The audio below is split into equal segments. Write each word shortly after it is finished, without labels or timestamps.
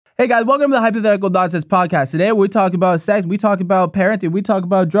Hey guys, welcome to the Hypothetical Nonsense Podcast. Today we talk about sex, we talk about parenting, we talk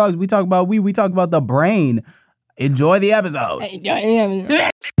about drugs, we talk about weed, we talk about the brain. Enjoy the episode.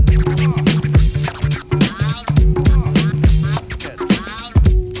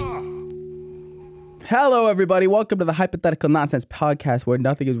 Hello everybody, welcome to the Hypothetical Nonsense Podcast where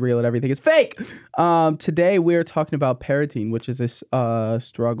nothing is real and everything is fake. Today we're talking about parenting, which is this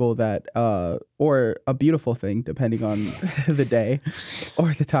struggle that, or a beautiful thing depending on the day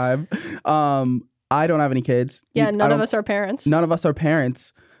or the time. I don't have any kids. Yeah, none of us are parents. None of us are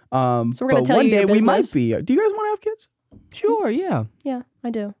parents. So we're gonna tell one you day your we might business. be. Do you guys want to have kids Sure, yeah. Yeah, I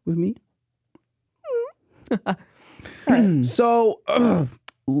do. with me? All right. So,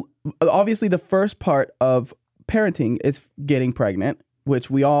 obviously, the first part of parenting is getting pregnant, which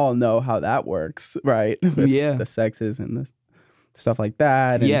we all know how that works, right? With Yeah. the sexes and the stuff like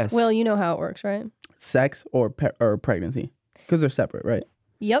that. And Yes. Will, you know how it works, right? sex or pregnancy, because they're separate, right?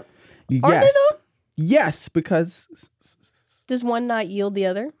 Yep. Yes. Are they though? Yes, because Does one not yield the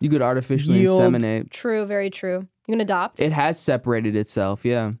other? you could artificially Yield. inseminate. True, very true. You can adopt. It has separated itself,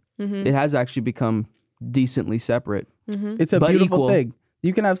 yeah. Mm-hmm. It has actually become decently separate. Mm-hmm. it's a But beautiful equal. thing.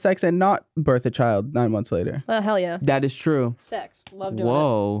 You can have sex and not birth a child 9 months later. Hell yeah. That is true. Sex. Love doing it.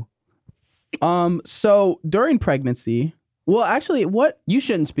 Whoa. So during pregnancy, well, actually, what? You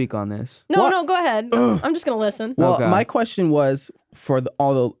shouldn't speak on this. No, What? no, go ahead. Ugh. I'm just gonna listen. Well, Okay. my question was for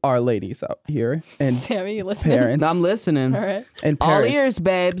our ladies out here and Sammy, you listening? parents. I'm listening. All right. And All parents. ears,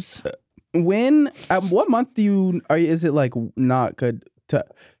 babes. What month is it like not good to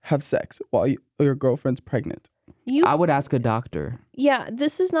have sex while your girlfriend's pregnant? I would ask a doctor. Yeah,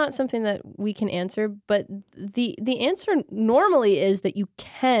 this is not something that we can answer, but the answer normally is that you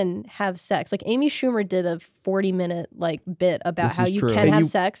can have sex. Like Amy Schumer did a 40-minute bit about This how is you true. can And have you-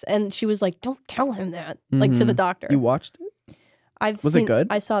 sex, and she was like, "Don't tell him that," like to the doctor. You watched it? Was it good?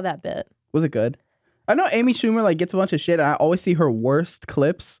 I saw that bit. Was it good? I know Amy Schumer gets a bunch of shit, and I always see her worst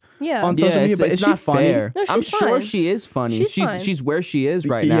clips Yeah. on social media. it's, But it's is she not funny? fair. No, I'm she's sure fine. she is funny. She's fine. She's where she is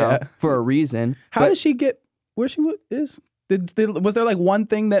right Yeah. now for a reason. How But did she get where she is? Was there like one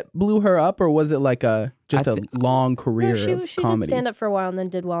thing that blew her up, or was it like just a long career No, of she did comedy? stand up for a while and then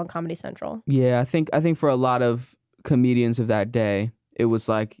did well on Comedy Central. Yeah, I think for a lot of comedians of that day, it was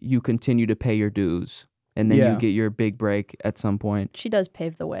like you continue to pay your dues and then Yeah. you get your big break at some point. She does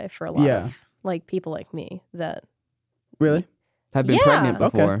pave the way for a lot Yeah. of people like me that Really? I've been Yeah. pregnant Okay.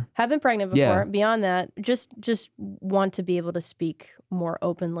 before. have been pregnant before. Yeah. Beyond that, just want to be able to speak more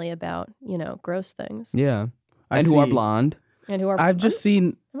openly about, gross things. Yeah. I And who are see. blonde, And who are I've just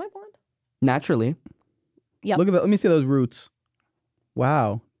seen. Am I blonde? naturally. Yep. Look at that. Let me see those roots.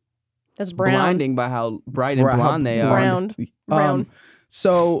 Wow. That's brown. Blinding by how bright and How blonde they are. Brown. Brown.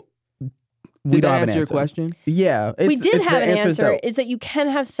 So we Did don't that have an answer your answer. question? Yeah, We did the have an answer is answer. no. Is that you can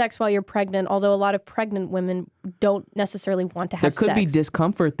have sex while you're pregnant, although a lot of pregnant women don't necessarily want to There have could sex. be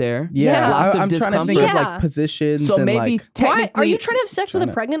discomfort there. Yeah, Yeah. Lots of I'm trying to think discomfort. of Yeah. like positions. So and maybe like, technically, Why? Are you trying to have sex with a Trying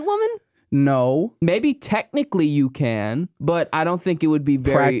to- pregnant woman? no. maybe technically you can, but I don't think it would be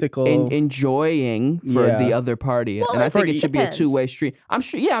very Practical. enjoying for Yeah. the other party. Well, and I think it it should be a depends. two-way street. I'm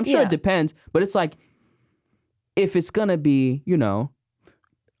sure Yeah. it depends, but it's like if it's gonna be,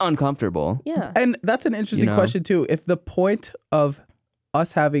 uncomfortable. Yeah. And that's an interesting know? question too. If the point of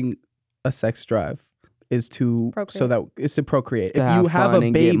us having a sex drive is to procreate. To if have you have fun a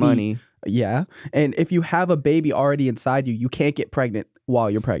and baby, get money. yeah, and if you have a baby already inside you, you can't get pregnant while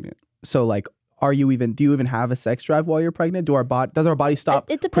you're pregnant. So like, do you even have a sex drive while you're pregnant? Does our body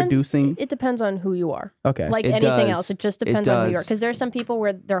stop It depends. producing? It depends on who you are. Okay. Like It anything does. else, it just It depends on who you are. does. Because there are some people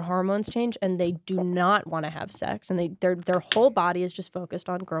where their hormones change and they do not want to have sex, and their whole body is just focused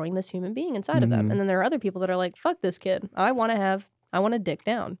on growing this human being inside of them. Mhm. And then there are other people that are like, "Fuck this kid. I want to dick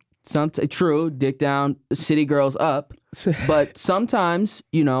down." True, dick down, city girls up. But sometimes,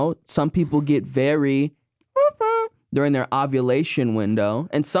 some people get very during their ovulation window,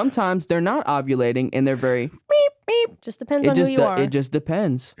 and sometimes they're not ovulating and they're very Just depends on who you are. it just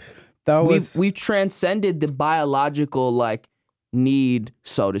depends. that was We've transcended the biological need,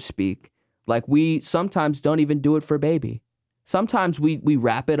 so to speak. Like we sometimes don't even do it for baby. Sometimes we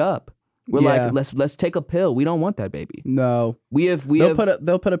wrap it up. We're Yeah. like, let's take a pill. We don't want that baby. no. We have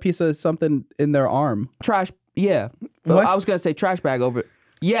They'll put a piece of something in their arm. trash. Yeah, What? I was gonna say trash bag over.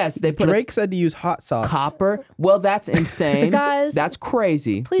 Yes, they put Drake said to use hot sauce. a copper. Well, that's insane. Guys, That's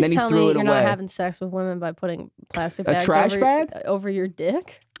crazy. Please then he tell threw me it you're away. not having sex with women by putting plastic A bags trash over, bag? over your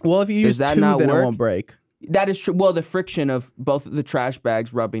dick. Well, if you use Does that two, not then work? it won't break. That is true. Well, the friction of both the trash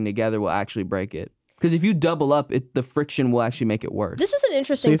bags rubbing together will actually break it. Because if you double up, the friction will actually make it worse. This is an So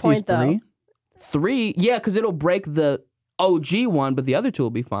interesting if you use point, though. three, 3, yeah, because it'll break the OG one, but the other two will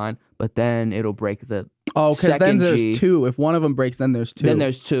be fine. But then it'll break the Oh, because then second there's G. two. If one of them breaks, then there's two. Then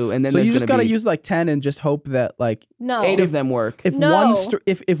there's two, and then so there's you just gonna gotta be use like 10 and just hope that like No. 8 of them work. if No.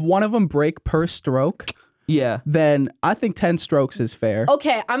 if one of them break per stroke, Yeah. then I think 10 strokes is fair.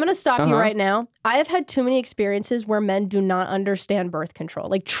 Okay, I'm gonna stop you Uh-huh. right now. I have had too many experiences where men do not understand birth control.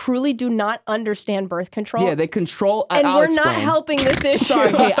 Like truly do not understand birth control. Yeah, they control. and I'll we're explain. not helping this issue.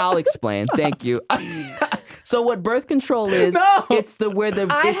 Sorry, hey, I'll explain. Thank you. So what birth control is? No. It's the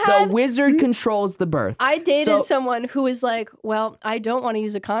had- the wizard controls the birth. I dated So- someone who was like, "Well, I don't want to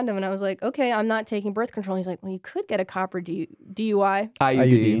use a condom," and I was like, "Okay, I'm not taking birth control." He's like, "Well, you could get a copper DUI."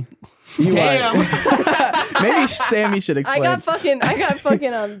 IUD. Damn. Maybe Sammy should I explain. got fucking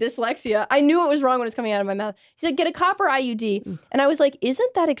dyslexia. I knew it was wrong when it was coming out of my mouth. He's like, "Get a copper IUD," and I was like,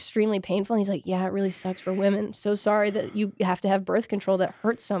 "Isn't that extremely painful?" And he's like, "Yeah, it really sucks for women. So sorry that you have to have birth control that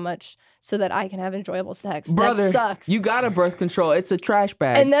hurts so much so that I can have enjoyable sex. Brother, that sucks." you got a birth control. It's a trash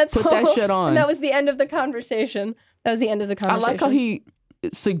bag. and that's Put that all- shit on. And that was the end of the conversation. That was the end of the I conversation. like how he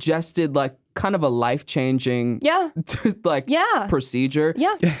suggested like kind of a life-changing Yeah. like Yeah. procedure.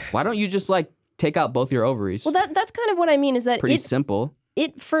 Yeah. Why don't you just like take out both your ovaries? Well, that's kind of what I mean is that Pretty it simple.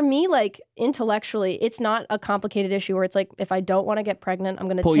 for me, like intellectually, it's not a complicated issue where it's like, if I don't want to get pregnant, I'm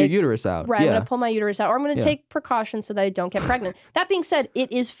going to Pull take your uterus out. right. I'm Yeah. going to pull my uterus out, or I'm going to Yeah. take precautions so that I don't get pregnant. That being said,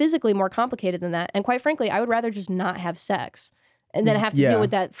 it is physically more complicated than that, and quite frankly, I would rather just not have sex and then have to Yeah. deal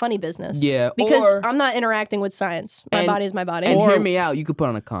with that funny business. Yeah, because or- I'm not interacting with science. My And- body is my body. And Or- hear me out. You could put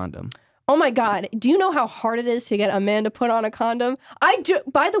on a condom. Oh my God. Do you know how hard it is to get a man to put on a condom?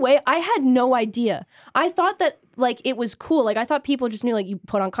 By the way, I had no idea. I thought that like it was cool. Like I thought people just knew like you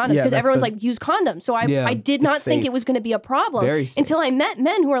put on condoms Yeah, because that's everyone's a- like use condoms. So I Yeah. did not It's think safe. it was going to be a problem Very safe. until I met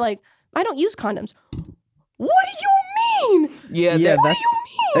men who are like, I don't use condoms. What do you mean? Yeah, Yeah, that- that's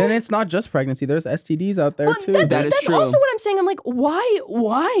and it's not just pregnancy. There's STDs out there too. That is That's true. also what I'm saying. I'm like,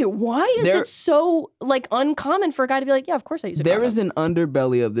 why is There- it so like uncommon for a guy to be like, yeah, of course I use a There condom. is an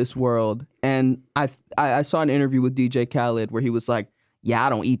underbelly of this world, and I saw an interview with DJ Khaled where he was like, "Yeah, I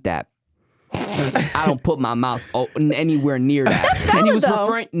don't eat that. I don't put my mouth anywhere near that." That's and he was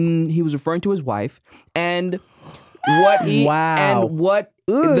valid, though. referring to his wife and what he Wow. and what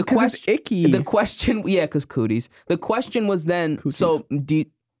Ugh, the 'cause it's question. icky. The question, yeah, because cooties. The question was then, so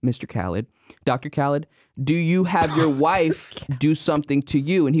Mr. Khaled, Dr. Khaled, do you have your wife do something to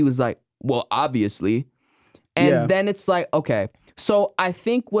you? And he was like, well, obviously. And Yeah. then it's like, okay. So I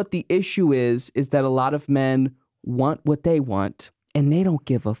think what the issue is that a lot of men want what they want and they don't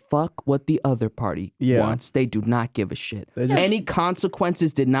give a fuck what the other party Yeah. wants. They do not give a shit. They just- Any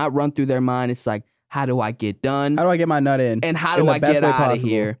consequences did not run through their mind. It's like, how do I get done? How do I get my nut in? And how in do the I best get way out of possible?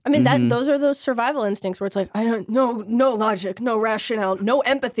 here? I mean, Mhm. those are those survival instincts where it's like, I don't no logic, no rationale, no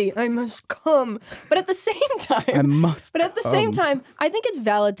empathy. I must come. But at the same time, I must. But at the same time, I think it's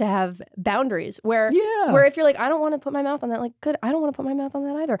valid to have boundaries where, Yeah. where if you're like, I don't want to put my mouth on that, like, good, I don't want to put my mouth on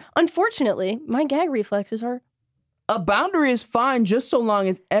that either. Unfortunately, my gag reflexes are A boundary is fine just so long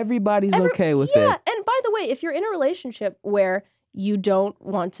as everybody's okay with yeah. it. And by the way, if you're in a relationship where you don't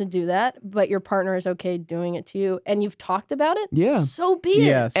want to do that, but your partner is okay doing it to you, and you've talked about it, Yeah. so be it.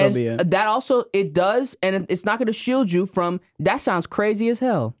 Yeah, so And be it. that also, it does, and it's not going to shield you from, that sounds crazy as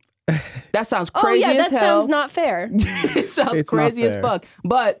hell. That sounds Oh crazy yeah, as that hell. sounds not fair. It sounds It's not crazy as fair. fuck.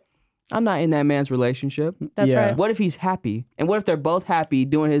 But I'm not in that man's relationship. That's Yeah. right. What if he's happy? And what if they're both happy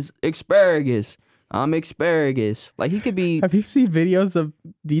doing his asparagus? I'm asparagus. Like, he could be... Have you seen videos of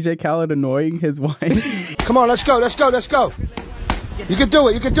DJ Khaled annoying his wife? Come on, let's go. You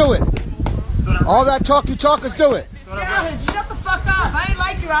can do it. All that talk you talk, let's do it. Yeah, shut the fuck up. I ain't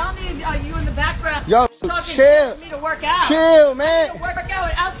like you. I don't need you in the background. Yo, talking chill. shit for me to work out. Chill, man. Work out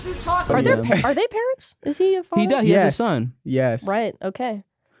without you talking. Are Yeah. are they parents? Is he a father? He does. He has a son. Yes. Right. Okay.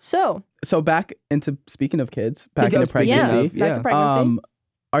 So So back into speaking of kids, back into Speaking yeah, pregnancy. of- back to pregnancy.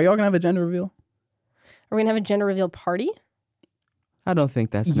 Are y'all gonna have a gender reveal? Are we gonna have a gender reveal party? I don't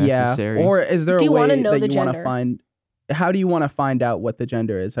think that's necessary. Yeah. Or is there Do a you way wanna know that the you want to gender? find? How do you want to find out what the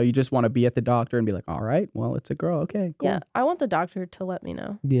gender is? So you just want to be at the doctor and be like, all right, well, it's a girl. Okay, cool. Yeah. I want the doctor to let me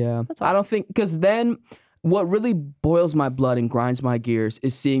know. Yeah. That's all. I don't think, because then what really boils my blood and grinds my gears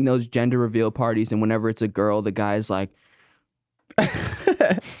is seeing those gender reveal parties. And whenever it's a girl, the guy's like,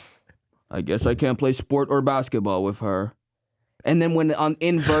 I guess I can't play sport or basketball with her. And then when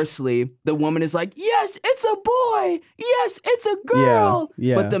inversely, the woman is like, yes, it's a boy. Yes, it's a girl.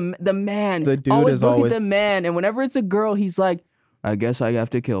 Yeah. But the man, The dude always is look always- at the man. And whenever it's a girl, he's like, I guess I have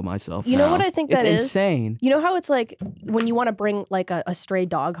to kill myself. You know now. what I think it's that is? insane. You know how it's like when you want to bring like a stray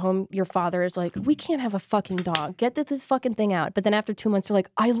dog home, your father is like, we can't have a fucking dog. Get the fucking thing out. But then after 2 months, they're like,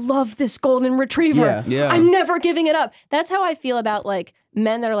 I love this golden retriever. Yeah. Yeah. I'm never giving it up. That's how I feel about like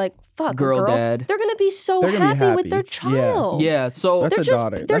men that are like, fuck, Girl a girl. dad. They're going to be so They're gonna be happy with their happy. Yeah. child. Yeah. So That's They're a just,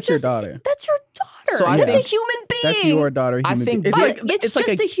 daughter. they're That's your just- daughter. That's your daughter. So I That's think- a human being. That's your daughter. I Human think- being. It's like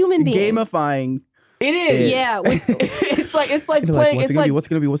just a human being. Gamifying. it is. Yeah. it's like You're playing. like, It's like what's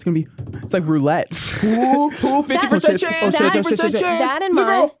gonna be? It's like roulette. who 50% shit. chance, Oh, shit, 50% shit, shit, shit. chance. That in It's a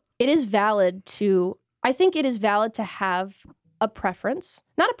mind, girl. it is valid to, I think it is valid to have a preference.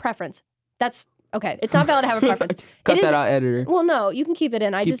 Not a preference. That's, okay. It's not valid to have a preference. Cut It that is, out, editor. well, no, you can keep it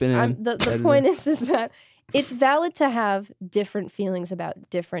in. Keep it in, The editor. point is that it's valid to have different feelings about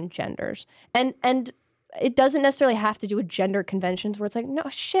different genders. And it doesn't necessarily have to do with gender conventions where it's like, no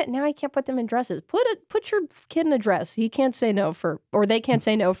shit, now I can't put them in dresses. Put your kid in a dress. He can't say no or they can't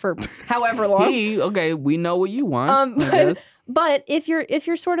say no for however long. Okay, we know what you want. I guess. But if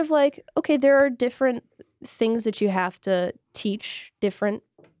you're sort of like, okay, there are different things that you have to teach, different,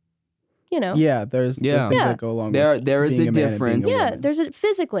 you know. Yeah, there's Yeah. things Yeah. that go along. There with is being a man and being difference. a Yeah, woman. there's a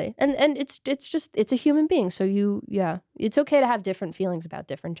physically, and it's a human being. So it's okay to have different feelings about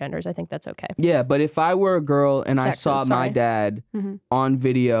different genders. I think that's okay. Yeah, but if I were a girl and I Sexist, saw my sorry. dad Mhm. on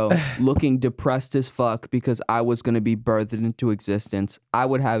video looking depressed as fuck because I was going to be birthed into existence, I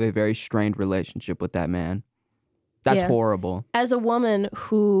would have a very strained relationship with that man. That's Yeah. horrible. As a woman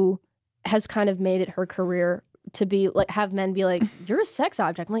who has kind of made it her career to be like, have men be like, you're a sex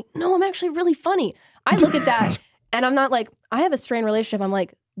object. I'm like, no, I'm actually really funny. I look at that and I'm not like, I have a strained relationship. I'm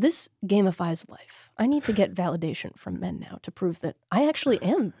like, this gamifies life. I need to get validation from men now to prove that I actually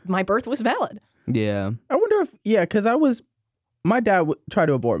am. My birth was valid. Yeah. I wonder if because my dad tried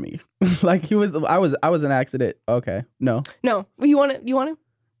to abort me. Like I was an accident. Okay, no, No, you want to?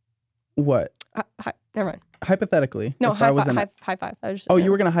 what? Never mind. Hypothetically, No, if I was high five. I was just, Oh, you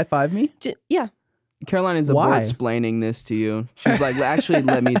were gonna high five me? Yeah. Caroline is Why? explaining this to you. She's like, actually,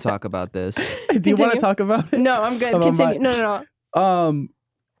 let me talk about this. Do you want to Continue. talk about it? No, I'm good. About Continue. my- No.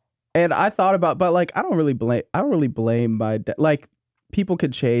 And I thought about, but like, I don't really blame my dad. Like, people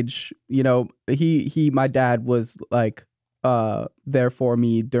could change. You know, my dad was like, there for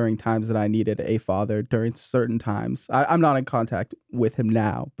me during times that I needed a father during certain times. I'm not in contact with him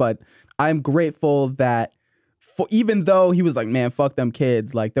now, but I'm grateful that even though he was like, man, fuck them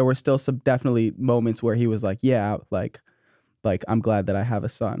kids, like there were still some definitely moments where he was like, yeah, like I'm glad that I have a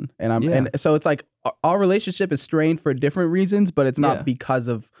son. And Yeah. and so it's like our relationship is strained for different reasons, but it's not Yeah. because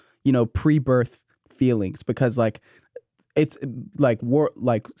of, pre-birth feelings, because like it's like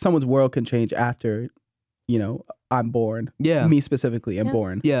someone's world can change after, I'm born. Yeah. Me specifically am Yeah.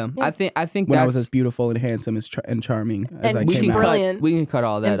 born. Yeah. Yeah. I think When I that's was as beautiful and handsome and charming as And I we came can out. brilliant. we can cut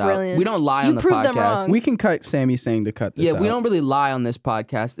all that And out. brilliant. We don't lie You on the proved them podcast. wrong. We can cut Sammy saying to cut this Yeah, out. we don't really lie on this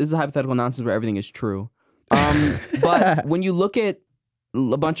podcast. This is hypothetical nonsense where everything is true. But when you look at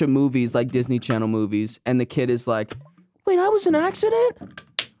a bunch of movies like Disney Channel movies, and the kid is like, "Wait, I was an accident?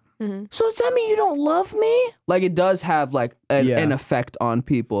 Mhm. So does that mean you don't love me?" Like it does have like an effect on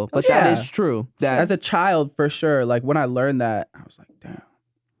people, but Yeah. that is true. That As a child, for sure. Like when I learned that, I was like, damn,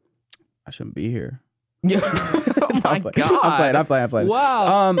 I shouldn't be here. yeah. Oh my I'm god! playing. I'm playing.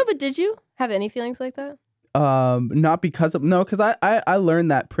 Wow. No, but did you have any feelings like that? Not because of because I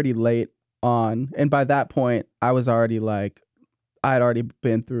learned that pretty late on, and by that point I was already like I had already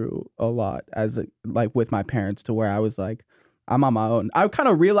been through a lot like with my parents, to where I was like, I'm on my own. I kind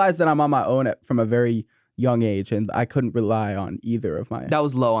of realized that I'm on my own from a very young age, and I couldn't rely on either of my. That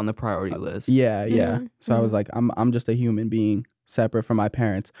was low on the priority list. Yeah. Mhm, So I was like, I'm just a human being separate from my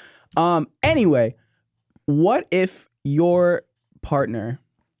parents. Anyway, what if your partner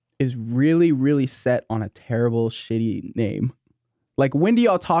is really, really set on a terrible, shitty name? Like, when do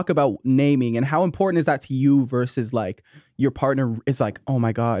y'all talk about naming, and how important is that to you versus like your partner is like, oh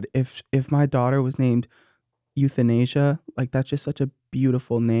my God, if my daughter was named Euthanasia, like that's just such a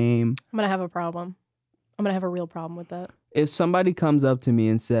beautiful name. I'm gonna have a problem. I'm gonna have a real problem with that. If somebody comes up to me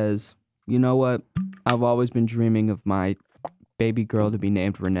and says, "You know what? I've always been dreaming of my baby girl to be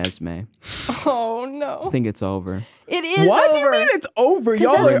named Renesmee," Oh no, I think it's over. it is What over. do you mean it's over? 'Cause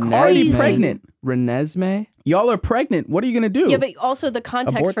Y'all that's are already crazy. pregnant. Renesmee? Y'all are pregnant. What are you gonna do? Yeah, but also the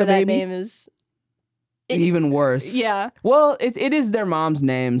context Abort for the that baby? name is even worse. Yeah. Well, it is their mom's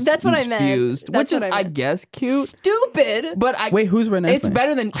names. That's what I meant. Fused, That's which is, what I I meant. guess, cute. Stupid. But Wait, who's Renesmee? it's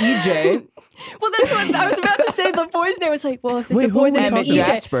better than EJ. Well, that's what I was about to say. The boy's name was like, well, if it's Wait, a boy, who then are it's we EJ.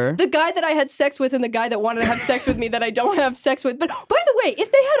 talking Jasper. The guy that I had sex with and the guy that wanted to have sex with me that I don't have sex with. But by the way,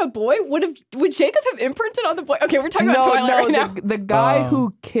 if they had a boy, would Jacob have imprinted on the boy? Okay, we're talking about Twilight right now. The guy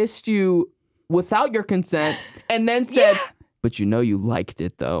who kissed you without your consent and then said, but you know you liked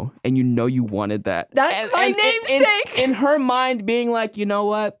it though, and you know you wanted that. That's my namesake. In her mind, being like, you know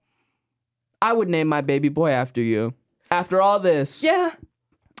what? I would name my baby boy after you. After all this. Yeah.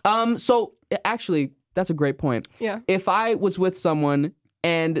 So actually, that's a great point. Yeah. If I was with someone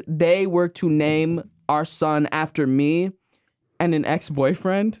and they were to name our son after me and an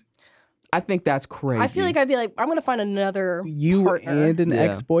ex-boyfriend, I think that's crazy. I feel like I'd be like, I'm going to find another You partner. and an Yeah.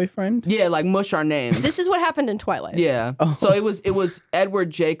 ex-boyfriend? yeah, like mush our names. This is what happened in Twilight. Yeah. Oh. So it was Edward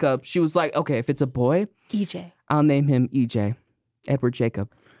Jacob. She was like, okay, if it's a boy, EJ. I'll name him EJ, Edward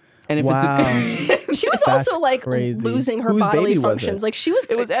Jacob. And if Wow. it's She was That's also like crazy. losing her Whose bodily baby was functions. it? Like she was.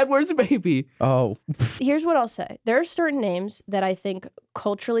 it was Edward's baby. Oh. Here's what I'll say. There are certain names that I think,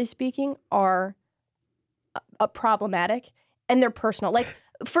 culturally speaking, are problematic, and they're personal. Like,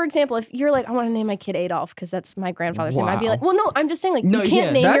 for example, if you're like, I want to name my kid Adolf because that's my grandfather's name, I'd be Wow. like, well, no, I'm just saying, like, No, you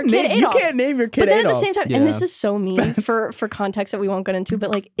can't yeah. name your kid You Adolf. can't name your kid But then Adolf. at the same time, Yeah. and this is so mean for context that we won't get into,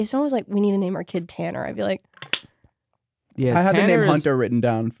 but like, if someone was like, we need to name our kid Tanner, I'd be like, Yeah, I had the name Tanner is- Hunter written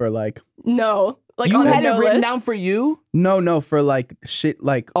down for like no. Like, You on had the it no written list. down for you? no for like shit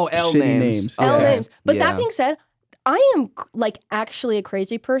like Oh, L shitty names. names. L Okay. names. But Yeah. that being said, I am like actually a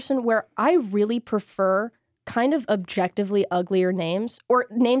crazy person where I really prefer kind of objectively uglier names or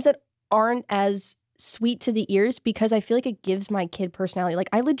names that aren't as sweet to the ears because I feel like it gives my kid personality. Like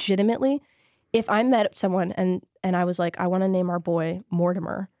I legitimately, if I met someone and I was like, I want to name our boy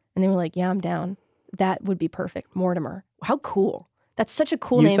Mortimer, and they were like, yeah, I'm down. That would be perfect. Mortimer. How cool. That's such a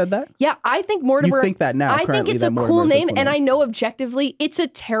cool You name. said that? Yeah, I think Mortimer. You think that now? I think currently, it's that a Mortimer cool is name, and I know objectively it's a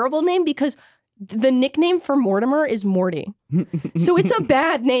terrible name because the nickname for Mortimer is Morty. So it's a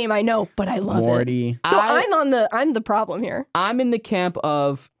bad name, I know, but I love it. Morty. So I'm the problem here. I'm in the camp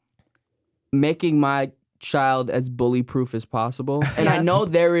of making my child as bully proof as possible. And I Yeah. know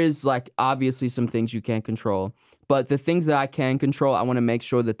there is like obviously some things you can't control, but the things that I can control, I want to make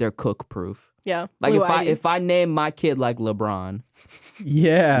sure that they're cook proof. Yeah. Like Blue if Ivy. I name my kid like LeBron,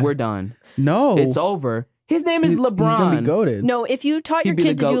 Yeah. we're done. No. It's over. His name is He's LeBron. gonna be goated. No, if you taught your He'd be the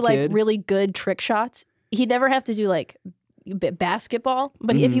kid to do GOAT like kid. really good trick shots, he'd never have to do like basketball.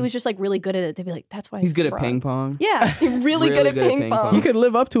 But if he was just like really good at it, they'd be like, that's why He's good at LeBron. ping pong. Yeah, he's really good at ping pong. He could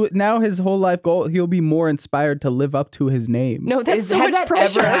live up to it. Now his whole life goal, he'll be more inspired to live up to his name. No, that's so has much that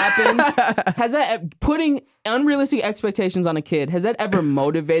pressure. ever happened? Has that putting unrealistic expectations on a kid? Has that ever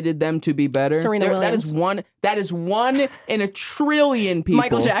motivated them to be better? Serena That is Williams. one. That is one in a trillion people.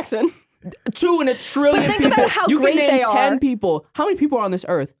 Michael Jackson. 2 in a trillion But think people. about how you great can name they 10 are. people. How many people are on this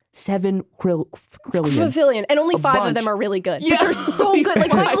earth? 7 trillion. Pavilion, and only 5 of bunch. them are really good. Yeah. But they're so good.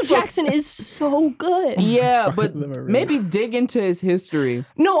 Like Michael Jackson is so good. Yeah, but them are really maybe dig into his history.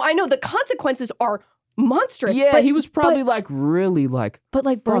 No, I know the consequences are monstrous. Yeah, but, he was probably like really like but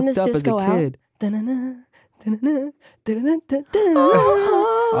like burn fucked this up disco as a kid. out. Da-na-na, da-na-na, da-na-na, da-na-na.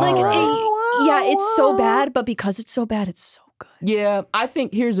 Like, yeah, it's so bad, but because it's so bad, it's so good. Yeah, I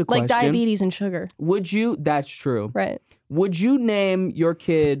think here's a question. Like diabetes and sugar, Would you? That's true. right? Would you name your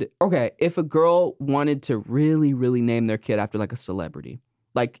kid? Okay, if a girl wanted to really, really name their kid after like a celebrity,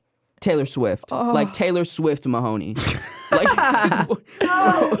 like Taylor Swift, like Taylor Swift Mahoney, like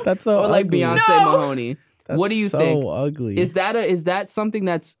That's so or like ugly. Beyonce Mahoney. That's What do you so think? ugly. Is that something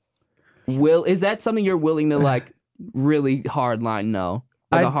that's is that something you're willing to like really hard line no?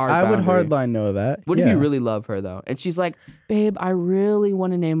 Like a hard I would boundary? hardline know that. What if Yeah. you really love her though? And she's like, babe, I really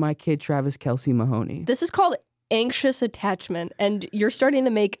want to name my kid Travis Kelce Mahoney. This is called anxious attachment, and you're starting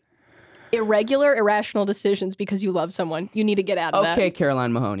to make irregular, irrational decisions because you love someone. You need to get out of that. Okay,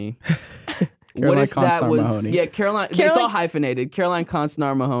 Caroline Mahoney. What Caroline if that Constar was Mahoney. yeah, Caroline? It's all hyphenated. Caroline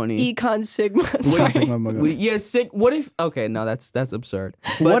Consnar Mahoney. Econ Sigma. What Sorry. if, yeah, sick. What if? Okay, no, that's absurd.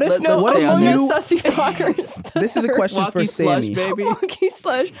 What But if- let- no, let's what stay if on Among you- this. Us Sussy Fuckers. This is a question for Walkie slush, Sammy. baby, Wonky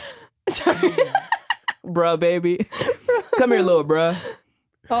slush. Sorry. bruh, baby. Come here, little bruh.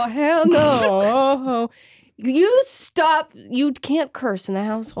 Oh, hell no. You stop. You can't curse in the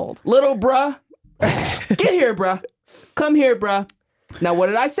household. Little bruh. Get here, bruh. Come here, bruh. Now, what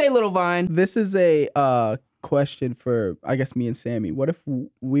did I say, little Vine? This is a question for, I guess, me and Sammy. What if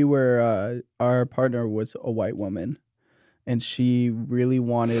we were, our partner was a white woman, and she really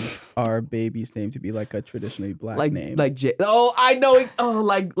wanted our baby's name to be like a traditionally black name, I know it. Oh,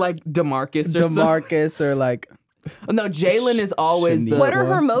 like DeMarcus or something. DeMarcus or like. No, Jalen is always the. What are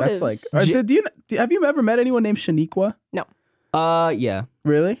her motives? That's like. Have you ever met anyone named Shaniqua? No. Yeah.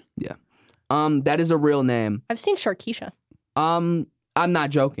 Really? Yeah. That is a real name. I've seen Sharkeisha. I'm not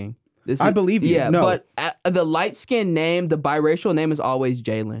joking. I believe you. Yeah, no. but the light skinned name, the biracial name is always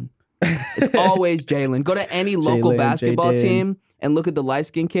Jalen. It's always Jalen. Go to any local basketball team and look at the light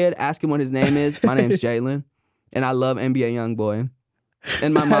skinned kid. Ask him what his name is. My name's Jalen, and I love NBA YoungBoy.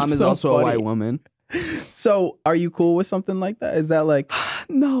 And my mom is so also funny. a white woman. So, are you cool with something like that? Is that like?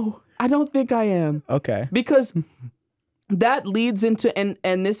 No, I don't think I am. Okay. Because that leads into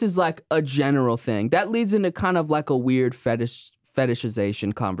and this is like a general thing. That leads into kind of like a weird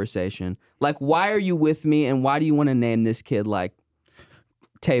fetishization conversation. Like, why are you with me and why do you want to name this kid like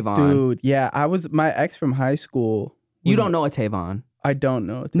Tavon? Dude, yeah, my ex from high school. You don't know a Tavon. I don't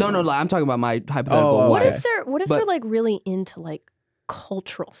know. No, I'm talking about my hypothetical. Oh, What okay. if they're like really into like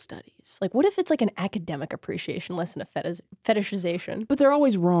cultural studies? Like, what if it's like an academic appreciation lesson of fetishization? But they're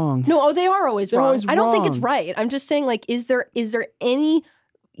always wrong. No, they are always wrong. always I don't think it's wrong. right. I'm just saying, like, is there any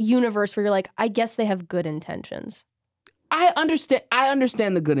universe where you're like, I guess they have good intentions, I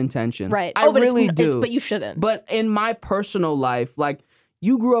understand the good intentions. right? I but really do. But you shouldn't. But in my personal life, like,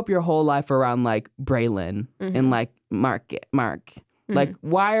 you grew up your whole life around like Braylon and like Mark. Like,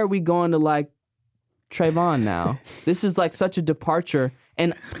 why are we going to like Trayvon now? This is like such a departure.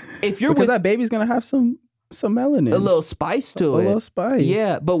 And if you're because with that baby's gonna have some melanin, a little spice to it, a little spice.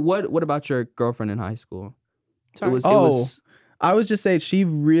 yeah. But what about your girlfriend in high school? Sorry. It was I was just saying she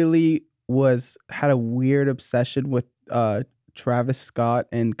really had a weird obsession with Travis Scott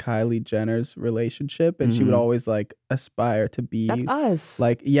and Kylie Jenner's relationship, and she would always like aspire to be that's us.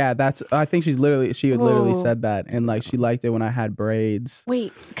 like, yeah, I think she literally Oh. said that, and like she liked it when I had braids.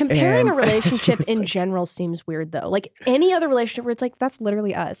 Wait, comparing a And- relationship Just in like- general seems weird though. Like any other relationship where it's like, that's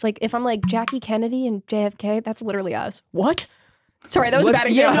literally us. Like if I'm like Jackie Kennedy and JFK, that's literally us. What? Sorry, that was a bad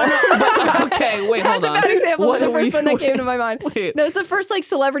Yeah, example. no. Okay, wait, That was hold a on. bad example. What It's the are we first one that came doing? to my mind. Wait. That was the first like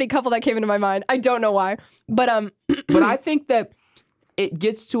celebrity couple that came into my mind. I don't know why. But But I think that it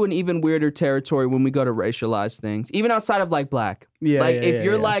gets to an even weirder territory when we go to racialize things, even outside of like black. Yeah, like yeah, if yeah,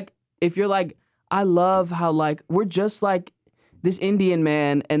 you're yeah. like, I love how like we're just like this Indian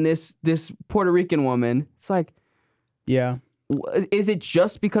man and this Puerto Rican woman. It's like, Yeah, is it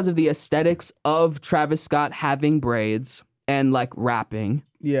just because of the aesthetics of Travis Scott having braids and like rapping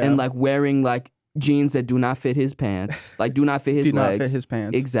yeah, and like wearing like jeans that do not fit his pants, like do not fit his do legs, not fit his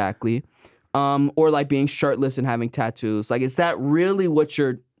pants. exactly, or like being shirtless and having tattoos? Like, is that really what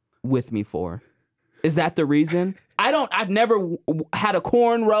you're with me for? Is that the reason? I've never had a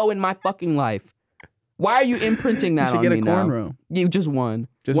cornrow in my fucking life. Why are you imprinting that You should on get a me now? cornrow. You just one.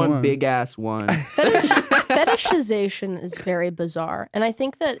 Just one one. big ass one. fetishization is very bizarre. And I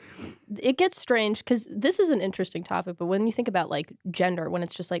think that it gets strange because this is an interesting topic. But when you think about like gender, when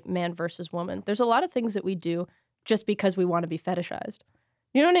it's just like man versus woman, there's a lot of things that we do just because we want to be fetishized.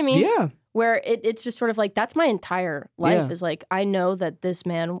 You know what I mean? Yeah. Where it's just sort of like, that's my entire life Yeah. is like, I know that this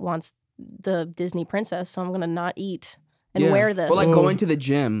man wants the Disney princess, so I'm going to not eat and Yeah. wear this. Or like Ooh. going to the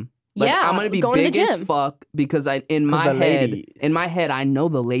gym. Like, Yeah, I'm gonna be going to the big as gym. fuck because in my the head, ladies. I know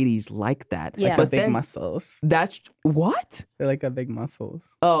the ladies like that. Yeah. Like But the big then muscles. that's what? They like the big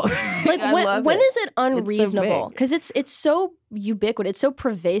muscles. Oh, like I love when it. is it unreasonable? big. Because it's so ubiquitous, it's so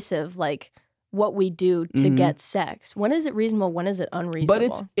pervasive. Like what we do to Mhm. get sex. When is it reasonable? When is it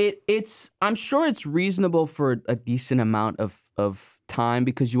unreasonable? But it's I'm sure it's reasonable for a decent amount of time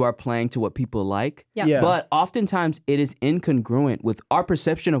because you are playing to what people like. Yeah. Yeah. But oftentimes it is incongruent with our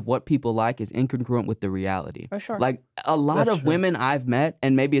perception of what people like is incongruent with the reality. for sure. Like a lot That's of true. women I've met,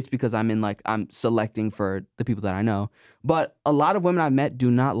 and maybe it's because I'm selecting for the people that I know, but a lot of women I've met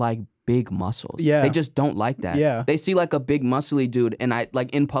do not like big muscles. Yeah. They just don't like that. Yeah. They see like a big muscly dude and I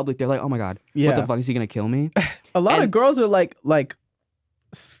like in public they're like, "Oh my god, what Yeah. the fuck, is he gonna kill me?" A lot And- of girls are like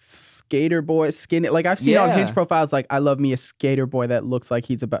skater boys, skinny. Like I've seen on Yeah. Hinge profiles, like I love me a skater boy that looks like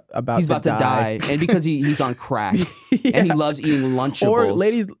he's about He's about to die. And because he's on crack Yeah. and he loves eating Lunchables. Or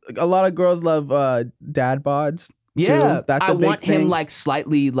ladies, a lot of girls love dad bods. yeah, too. That's I a big want him thing. like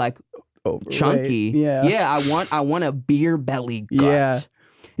slightly like Overweight. chunky. Yeah. I want a beer belly gut. Yeah.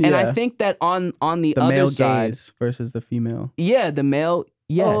 And I Yeah. think that on the the other male side, gaze versus the female. yeah, the male,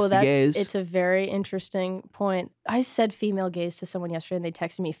 yes, oh, that's gaze. it's a very interesting point. I said female gaze to someone yesterday, and they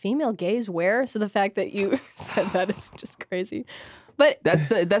texted me, "Female gaze where?" So the fact that you said that is just crazy. But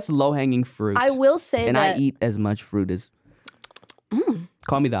that's low hanging fruit. I will say and that I eat as much fruit as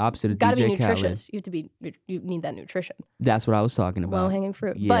Call me the opposite of Gotta be DJ Khaled. nutritious. You need that nutrition. That's what I was talking about. Low hanging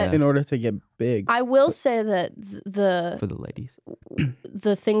fruit. Yeah. But In order to get big. I will say that For the ladies.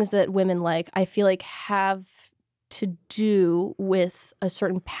 the things that women like, I feel like have to do with a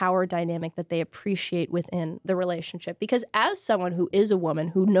certain power dynamic that they appreciate within the relationship. Because as someone who is a woman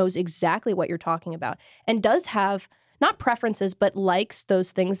who knows exactly what you're talking about and does have not preferences, but likes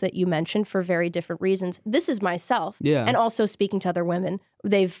those things that you mentioned for very different reasons. This is myself. Yeah. And also speaking to other women,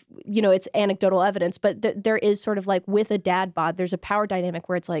 they've, it's anecdotal evidence, but there is sort of like with a dad bod, there's a power dynamic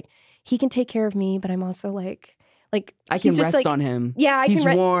where it's like, he can take care of me, but I'm also like I he's can just rest like, on him. Yeah, He's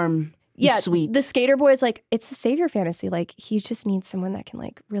warm. He's yeah, sweet. the skater boy is like, it's a savior fantasy. Like, he just needs someone that can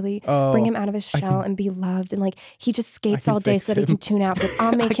like really bring him out of his shell and be loved. And like, he just skates all day so that he can tune out. But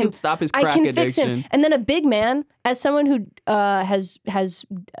I'll make I him can stop his I crack can addiction. fix him. And then a big man, as someone who has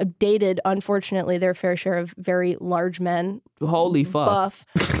dated, unfortunately, their fair share of very large men, Holy fuck. buff.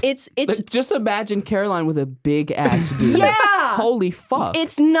 It's Like, just imagine Caroline with a big ass dude. yeah. Holy fuck.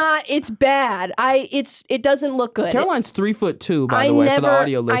 It's bad. It doesn't look good. Caroline's 3'2", by the way, for the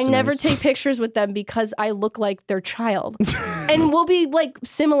audio listeners. I never take pictures with them because I look like their child. And we'll be like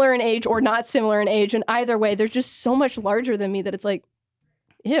similar in age or not similar in age. And either way, they're just so much larger than me that it's like,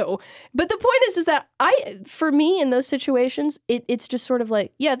 ew. But the point is that for me in those situations, it's just sort of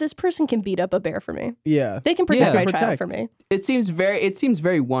like, yeah, this person can beat up a bear for me. Yeah. They can protect Yeah. my child for me. It seems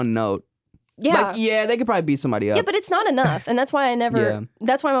very one note. Yeah. Like, yeah, they could probably beat somebody up. Yeah, but it's not enough. And that's why I never, Yeah.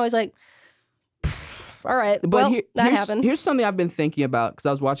 that's why I'm always like, all right, But well, that happened. Here's something I've been thinking about because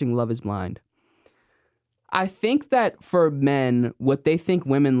I was watching Love is Blind. I think that for men, what they think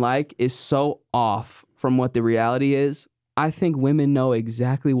women like is so off from what the reality is. I think women know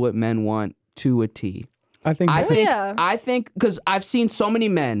exactly what men want to a T. I think I think because I've seen so many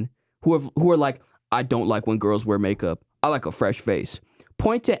men who are like, I don't like when girls wear makeup. I like a fresh face.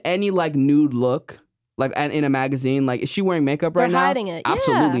 Point to any like nude look, like in a magazine. Like, is she wearing makeup right They're now? hiding it. Yeah.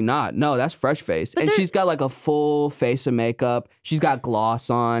 Absolutely not. No, that's fresh face. But And they're- she's got like a full face of makeup. She's got gloss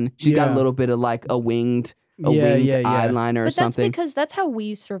on. She's got a Yeah. little bit of like a winged Yeah. eyeliner or But that's something. because that's how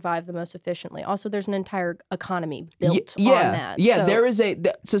we survive the most efficiently. Also, there's an entire economy built yeah, on that. Yeah, So- there is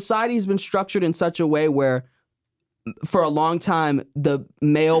society has been structured in such a way where for a long time, the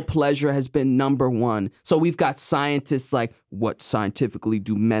male pleasure has been number one. So we've got scientists like, what scientifically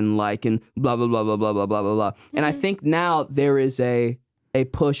do men like, and blah, blah, blah, blah, blah, blah, blah, blah, blah. And I think now there is a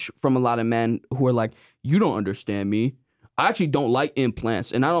push from a lot of men who are like, you don't understand me. I actually don't like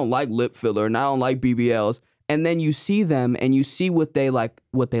implants, and I don't like lip filler, and I don't like BBLs. And then you see them, and you see what they like,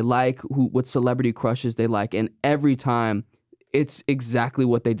 what celebrity crushes they like, and every time it's exactly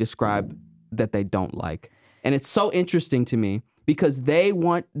what they describe that they don't like. And it's so interesting to me because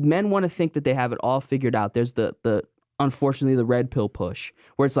men want to think that they have it all figured out. There's the unfortunately the red pill push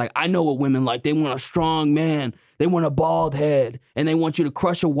where it's like, I know what women like. They want a strong man. They want a bald head, and they want you to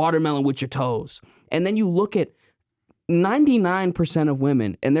crush a watermelon with your toes. And then you look at 99% of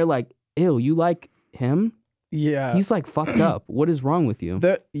women and they're like, ew, you like him? Yeah. He's like fucked up. What is wrong with you?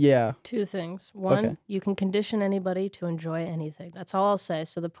 Yeah. Two things. One, Okay. you can condition anybody to enjoy anything. That's all I'll say.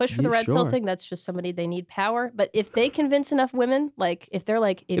 So the push for the Yeah, red pill sure. thing, that's just somebody, they need power. But if they convince enough women, like if they're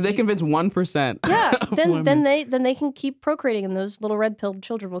like, If they you- convince 1%. yeah, of then women. they can keep procreating, and those little red pilled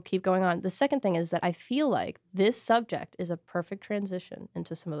children will keep going on. The second thing is that I feel like this subject is a perfect transition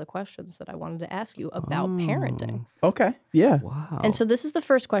into some of the questions that I wanted to ask you about parenting. Okay. Yeah. Wow. And so this is the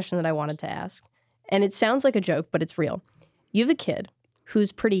first question that I wanted to ask. And it sounds like a joke, but it's real. You have a kid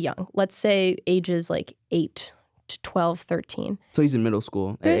who's pretty young. Let's say ages like 8 to 12, 13. So he's in middle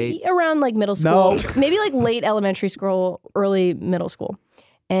school at They're 8. around like middle No. school, maybe like late elementary school, early middle school.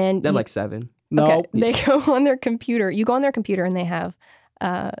 And They're you- like 7. No. okay, they go on their computer. You go on their computer and they have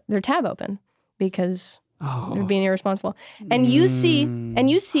their tab open because Oh, they're being irresponsible. And you see,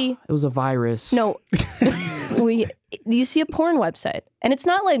 it was a virus. no, you see a porn website, and it's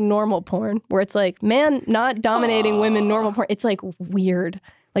not like normal porn where it's like man not dominating women, normal porn. It's like weird,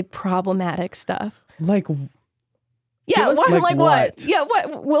 like problematic stuff. Like, Yeah, us, what, like like what? what? Yeah,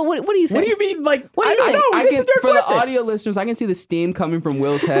 what? Well, what do you think? what do you mean? Like, What do I you don't think? know. I This can, is your for question. the audio listeners, I can see the steam coming from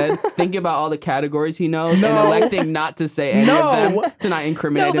Will's head, thinking about all the categories he knows and electing not to say any No. of them to not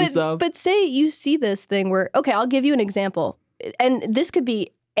incriminate himself. but say you see this thing where, okay, I'll give you an example. And this could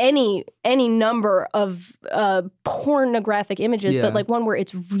be any number of pornographic images, Yeah. but like one where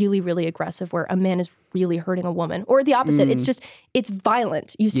it's really, really aggressive, where a man is really hurting a woman. Or the opposite, it's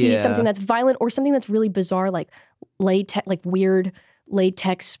violent. You see Yeah. something that's violent or something that's really bizarre, like latex, like weird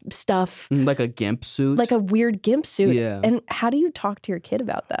latex stuff, Like a gimp suit. like a weird gimp suit. Yeah. And how do you talk to your kid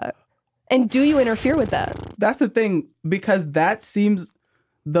about that? And do you interfere with that? That's the thing, because that seems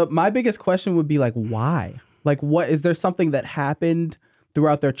my biggest question would be like, why? Like, what is there something that happened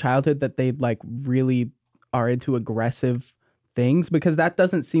throughout their childhood that they like really are into aggressive things? Because that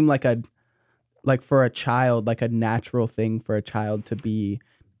doesn't seem like for a child, like a natural thing for a child to be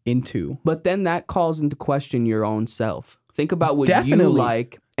into. But then that calls into question your own self. Think about what you Definitely.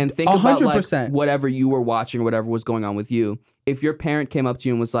 like, and think about like 100%. whatever you were watching or whatever was going on with you. If your parent came up to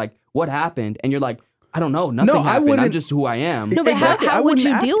you and was like, "What happened?" and you're like, "I don't know, nothing No, I happened. I'm wouldn't- just who I am." No, but Exactly. I how would wouldn't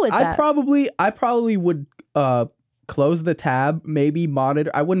you ask- deal with that? I probably would close the tab, maybe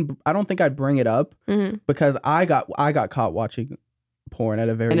monitor. I don't think I'd bring it up because I got caught watching porn at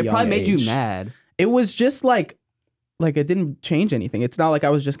a very And it young probably made you age. mad. It was just like it didn't change anything. It's not like I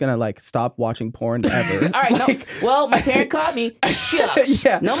was just gonna like stop watching porn ever. All right, Like, no. Well, my parent caught me. Shucks.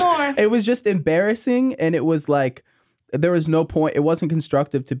 Yeah. No more. It was just embarrassing, and it was like there was no point. It wasn't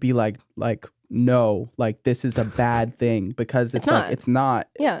constructive to be like no, like this is a bad thing because it's like not. it's not.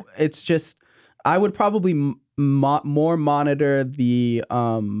 Yeah. It's just I would probably more monitor the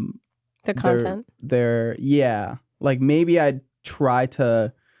content. their like maybe I'd try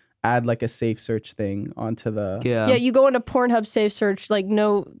to add like a safe search thing onto the Yeah. Yeah, you go into Pornhub safe search, like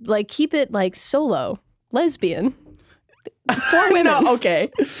no, like keep it like solo, lesbian, for women. No,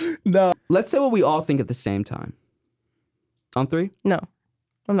 okay. No. Let's say what we all think at the same time. On 3? No,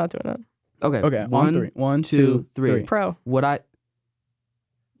 I'm not doing that. Okay. Okay, on 3. 1, 2, 3. Pro. What I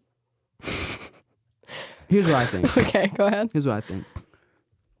Here's what I think. Okay, go ahead. Here's what I think.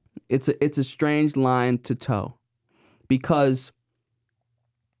 It's a strange line to toe because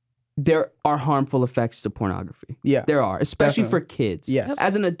there are harmful effects to pornography. Yeah. There are, especially Definitely. for kids. Yes. Yep.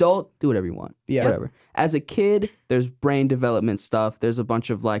 As an adult, do whatever you want. Yeah. Whatever. As a kid, there's brain development stuff. There's a bunch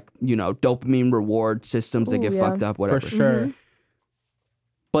of like, dopamine reward systems that Ooh, get yeah. fucked up, whatever. For sure.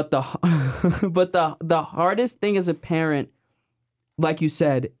 But the hardest thing as a parent, like you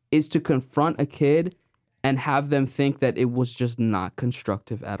said, is to confront a kid and have them think that it was just not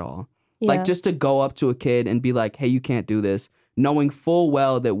constructive at all. Yeah. Like just to go up to a kid and be like, "Hey, you can't do this," knowing full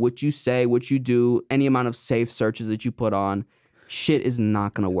well that what you say, what you do, any amount of safe searches that you put on, shit is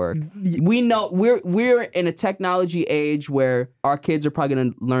not gonna work. We know we're in a technology age where our kids are probably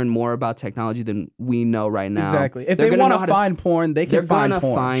gonna learn more about technology than we know right now. Exactly. If They're they gonna want know to how to find porn, they they're can find gonna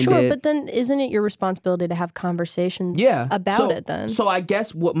porn. find Sure, it. but then isn't it your responsibility to have conversations about So- it then? So I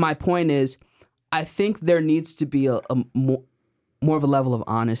guess what my point is, I think there needs to be a more of a level of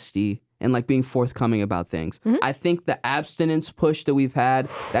honesty and like being forthcoming about things. Mm-hmm. I think the abstinence push that we've had,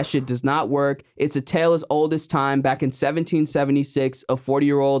 that shit does not work. It's a tale as old as time. Back in 1776, a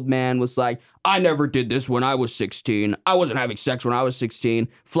 40-year-old man was like, "I never did this when I was 16. I wasn't having sex when I was 16.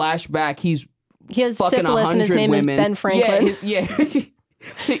 Flashback, he has fucking syphilis 100 and his name women. is Ben Franklin. Yeah,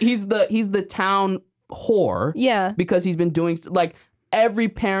 he's the town whore. Yeah. Because he's been doing like every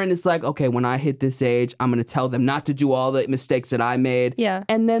parent is like, okay, when I hit this age, I'm gonna tell them not to do all the mistakes that I made. Yeah.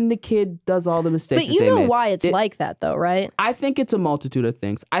 And then the kid does all the mistakes But that you they know made. why it's like that though, right? I think it's a multitude of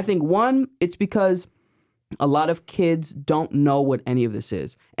things. I think one, it's because a lot of kids don't know what any of this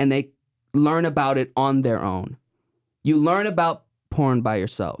is, and they learn about it on their own. You learn about porn by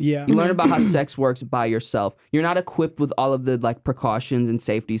yourself. Yeah. You learn about how sex works by yourself. You're not equipped with all of the like precautions and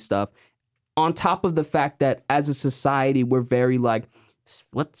safety stuff. On top of the fact that as a society, we're very like,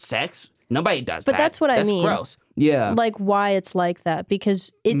 what, sex? Nobody does that. But that's what I mean. That's gross. Yeah. Like why it's like that,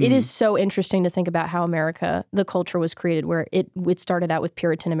 because it is so interesting to think about how America, the culture was created, where it started out with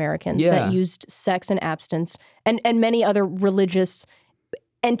Puritan Americans Yeah. that used sex and abstinence and many other religious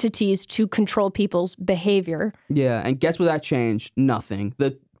entities to control people's behavior. Yeah. And guess what that changed? Nothing.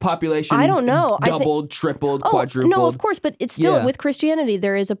 The population I don't know. I think- doubled, tripled, Oh, quadrupled. no, of course, but it's still Yeah. with Christianity,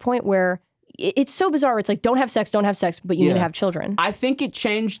 there is a point where it's so bizarre. It's like, don't have sex, but you need to Yeah. have children. I think it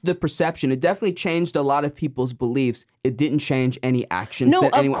changed the perception. It definitely changed a lot of people's beliefs. It didn't change any actions. No,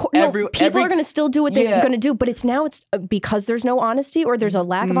 that of anyone, course, no. People are going to still do what they're Yeah. going to do, but it's because there's no honesty, or there's a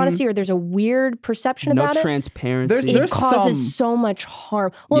lack of honesty, or there's a weird perception no about it. transparency. There's It causes some- so much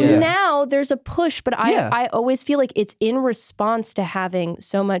harm. Well, Yeah. now there's a push, but Yeah. I always feel like it's in response to having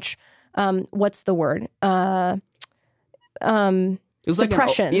so much. What's the word? It was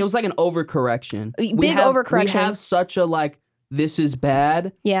suppression. Like it was like an overcorrection. Big We overcorrection. have such a like, this is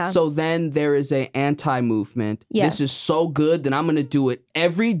bad. Yeah. So then there is a anti-movement. Yes. This is so good that I'm going to do it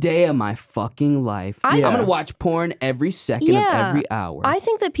every day of my fucking life. I- I'm Yeah. going to watch porn every second of every hour. I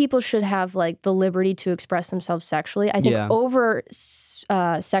think that people should have like the liberty to express themselves sexually. I think Yeah. over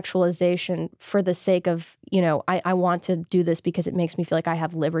sexualization for the sake of, I want to do this because it makes me feel like I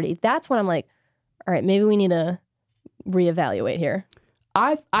have liberty. That's when I'm like, all right, maybe we need to reevaluate here.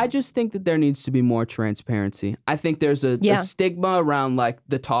 I just think that there needs to be more transparency. I think there's a stigma around like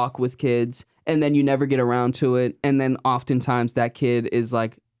the talk with kids, and then you never get around to it, and then oftentimes that kid is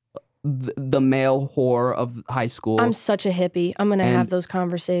like the male whore of high school. I'm such a hippie. I'm gonna have those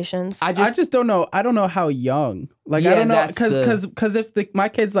conversations. I just don't know. I don't know how young. Like I don't know because if my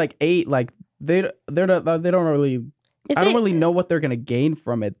kid's like 8, like they don't really. I don't really know what they're gonna gain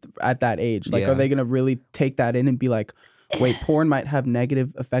from it at that age. Like, are they gonna really take that in and be like, wait, porn might have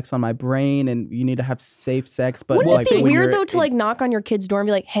negative effects on my brain, and you need to have safe sex? But wouldn't it be weird though to like knock on your kid's door and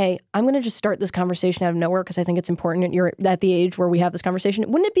be like, "Hey, I'm gonna just start this conversation out of nowhere because I think it's important. You're at the age where we have this conversation."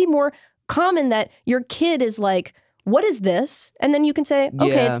 Wouldn't it be more common that your kid is like, "What is this?" And then you can say,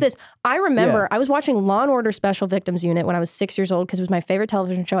 "Okay, it's this." I remember I was watching Law & Order Special Victims Unit when I was 6 years old because it was my favorite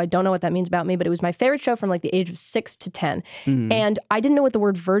television show. I don't know what that means about me, but it was my favorite show from like the age of 6 to 10. And I didn't know what the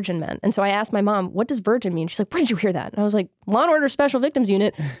word virgin meant. And so I asked my mom, "What does virgin mean?" She's like, "Where did you hear that?" And I was like, "Law & Order Special Victims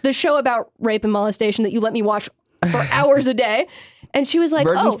Unit, the show about rape and molestation that you let me watch for hours a day." And she was like,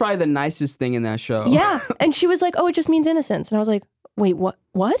 Virgin's probably the nicest thing in that show. Yeah. And she was like, "Oh, it just means innocence." And I was like, "Wait, what?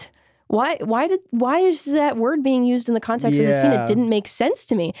 Why is that word being used in the context of the scene? It didn't make sense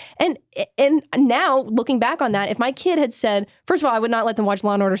to me." And now looking back on that, if my kid had said, first of all, I would not let them watch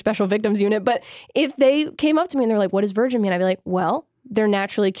Law & Order Special Victims Unit, but if they came up to me and they're like, "What does virgin mean?" I'd be like, well, they're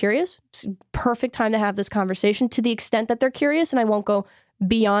naturally curious. It's perfect time to have this conversation to the extent that they're curious, and I won't go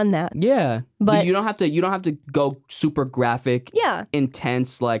beyond that. Yeah. But you don't have to go super graphic,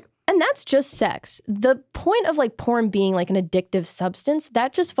 intense, like. And that's just sex. The point of like porn being like an addictive substance,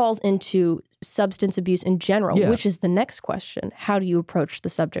 that just falls into substance abuse in general, which is the next question. How do you approach the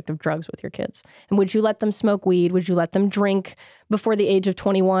subject of drugs with your kids? And would you let them smoke weed? Would you let them drink before the age of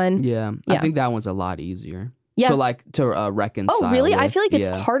 21? Yeah. I think that one's a lot easier to reconcile. Oh, really? with. I feel like it's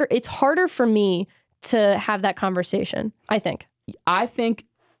harder. It's harder for me to have that conversation, I think. I think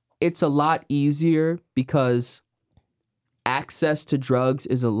it's a lot easier because access to drugs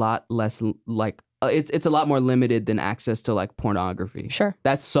is a lot less like it's a lot more limited than access to like pornography. Sure.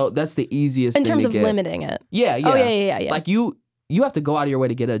 That's the easiest in thing terms to of get. limiting it. Yeah. Oh, yeah. Like you have to go out of your way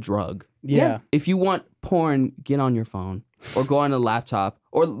to get a drug. Yeah. If you want porn, get on your phone or go on a laptop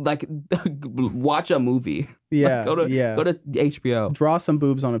or like watch a movie. Yeah. Like, go to HBO. Draw some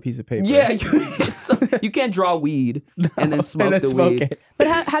boobs on a piece of paper. Yeah. You can't draw weed and then smoke the weed. It. But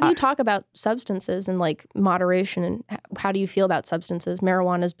how do you talk about substances and like moderation, and how do you feel about substances?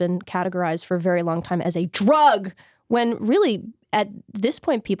 Marijuana has been categorized for a very long time as a drug, when really at this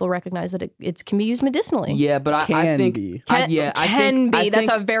point people recognize that it can be used medicinally. Yeah, but I think that's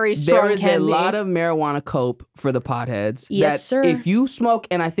a very strong there is a lot of marijuana cope for the potheads. Yes, that sir. If you smoke,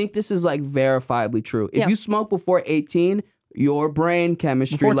 and I think this is like verifiably true, if you smoke before 18, your brain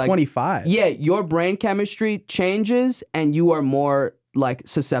chemistry before like 25. Yeah, your brain chemistry changes and you are more like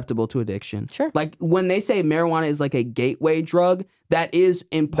susceptible to addiction. Sure. Like when they say marijuana is like a gateway drug, that is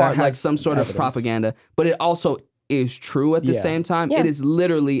in part like some sort of propaganda, but it also is true at the same time. It is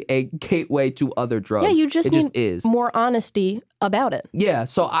literally a gateway to other drugs. Yeah, you just need is. more honesty about it. Yeah,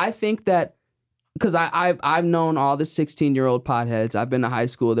 so I think that because I've known all the 16-year-old potheads. I've been to high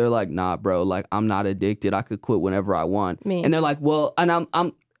school. They're like, "Nah, bro. Like, I'm not addicted. I could quit whenever I want." And they're like, "Well," and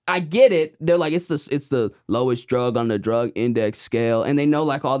I get it. They're like, it's the lowest drug on the drug index scale, and they know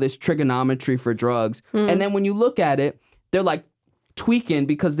like all this trigonometry for drugs. And then when you look at it, they're like tweaking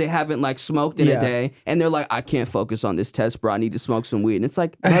because they haven't like smoked in a day, and they're like, "I can't focus on this test, bro. I need to smoke some weed." And it's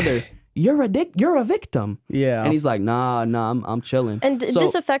like, brother. You're a victim. Yeah. And he's like, nah, I'm chilling. And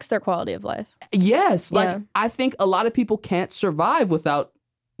this affects their quality of life. Yes. Like, I think a lot of people can't survive without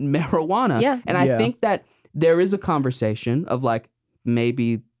marijuana. Yeah. And I think that there is a conversation of like,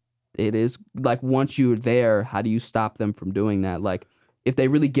 maybe it is like, once you're there, how do you stop them from doing that? Like, if they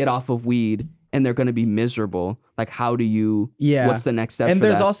really get off of weed and they're going to be miserable, like, how do you, what's the next step and for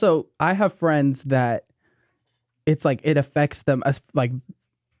there's that? also, I have friends that it's like, it affects them as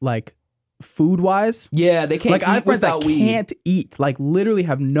like food wise. Yeah, they can't like eat I have friends without that weed. can't eat, like literally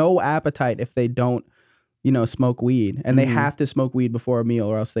have no appetite if they don't, smoke weed, and they have to smoke weed before a meal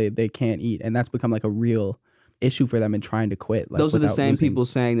or else they can't eat, and that's become like a real issue for them in trying to quit. Like, those are the same people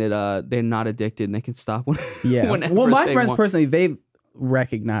saying that they're not addicted and they can stop whenever well, my they friends want. personally, they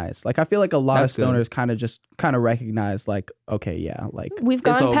recognize, like I feel like a lot That's of stoners kind of recognize, like, okay, yeah, like We've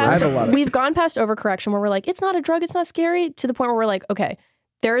gone over. past overcorrection where we're like, it's not a drug, it's not scary, to the point where we're like, okay,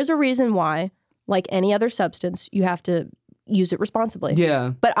 there is a reason why, like any other substance, you have to use it responsibly. Yeah.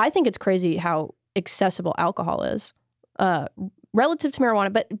 But I think it's crazy how accessible alcohol is relative to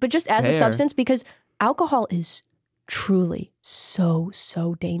marijuana, but just as a substance, because alcohol is truly so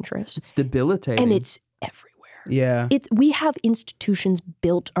dangerous. It's debilitating. And it's everywhere. Yeah. We have institutions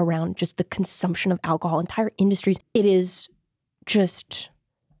built around just the consumption of alcohol, entire industries. It is just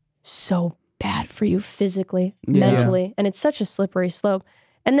so bad for you physically, mentally, and it's such a slippery slope.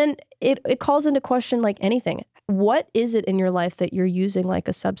 And then it calls into question like anything. What is it in your life that you're using like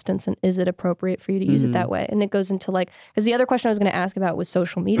a substance, and is it appropriate for you to use it that way? And it goes into like, because the other question I was going to ask about was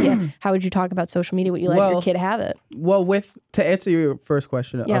social media. How would you talk about social media? Would you let your kid have it? Well, to answer your first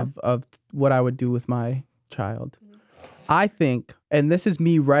question of what I would do with my child, I think, and this is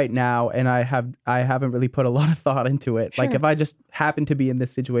me right now, and I haven't really put a lot of thought into it. Sure. Like if I just happen to be in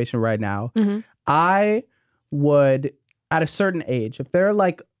this situation right now, I would, at a certain age, if they're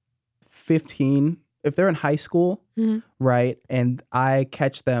like 15, if they're in high school, right, and I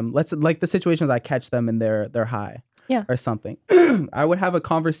catch them, like the situations I catch them and they're high or something, I would have a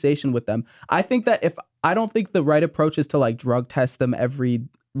conversation with them. I think that I don't think the right approach is to like drug test them every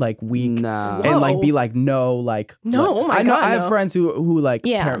like week and like be like, no, like, no, oh my I know God, I have friends who like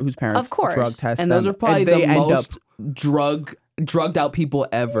whose parents of course. drug test and them, those are probably and they the end most up drugged out people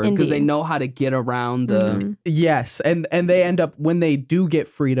ever because they know how to get around the yes, and they end up, when they do get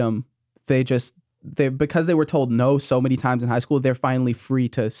freedom, because they were told no so many times in high school, they're finally free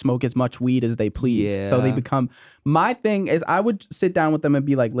to smoke as much weed as they please. Yeah. So they become, my thing is I would sit down with them and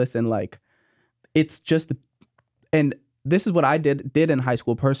be like, listen, like it's just, and this is what I did in high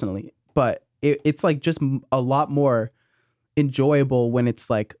school personally, but it's like just a lot more enjoyable when it's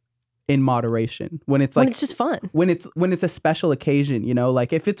like in moderation, when it's just fun, when it's a special occasion, you know,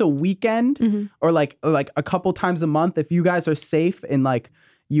 like if it's a weekend or like a couple times a month, if you guys are safe and like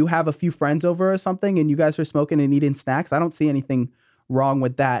you have a few friends over or something and you guys are smoking and eating snacks, I don't see anything wrong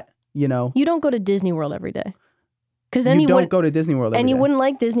with that, you know. You don't go to Disney World every day. Because then you don't go to Disney World every and you day. wouldn't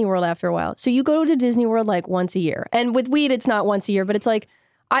like Disney World after a while. So you go to Disney World like once a year. And with weed, it's not once a year, but it's like,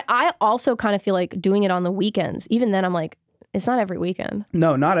 I also kind of feel like doing it on the weekends. Even then I'm like, it's not every weekend.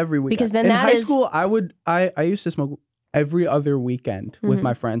 No, not every weekend. Because then in that high is... school, I used to smoke every other weekend with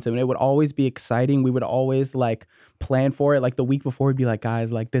my friends, and it would always be exciting. We would always like plan for it. Like the week before, we'd be like, guys,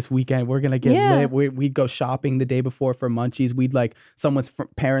 like this weekend we're gonna get lit. We'd go shopping the day before for munchies. We'd like someone's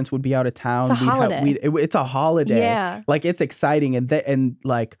parents would be out of town. It's a holiday. It's a holiday. Yeah, like it's exciting, and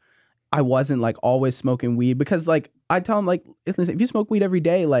like I wasn't like always smoking weed because like I tell them like, listen, if you smoke weed every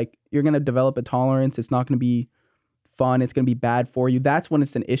day, like you're gonna develop a tolerance. It's not gonna be fun. It's gonna be bad for you. That's when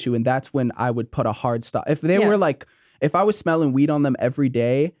it's an issue, and that's when I would put a hard stop. If they were like, if I was smelling weed on them every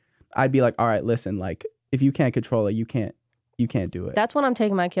day, I'd be like, all right, listen, like if you can't control it, you can't do it. That's when I'm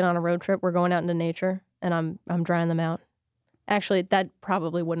taking my kid on a road trip. We're going out into nature and I'm drying them out. Actually, that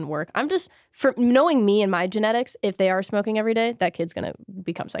probably wouldn't work. I'm just, for knowing me and my genetics, if they are smoking every day, that kid's going to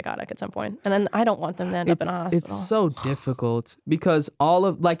become psychotic at some point. And then I don't want them to end up in a hospital. It's so difficult because all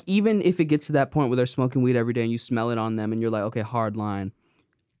of, like, even if it gets to that point where they're smoking weed every day and you smell it on them and you're like, okay, hard line.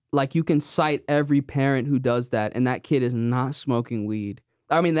 Like, you can cite every parent who does that, and that kid is not smoking weed.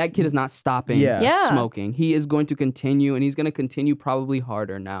 I mean, that kid is not stopping smoking. He is going to continue, and he's going to continue probably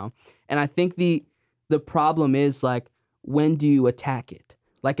harder now. And I think the problem is, like, when do you attack it?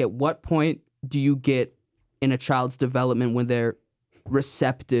 Like, at what point do you get in a child's development when they're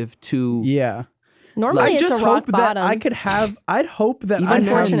receptive to... Yeah. Normally, I it's just a rock hope bottom. that I'd hope that...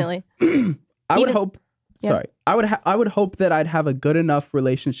 Unfortunately. I would hope... Sorry. I would hope that I'd have a good enough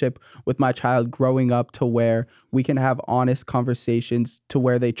relationship with my child growing up to where we can have honest conversations, to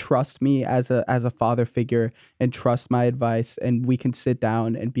where they trust me as a father figure and trust my advice, and we can sit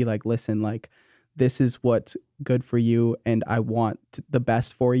down and be like, listen, like, this is what's good for you, and I want the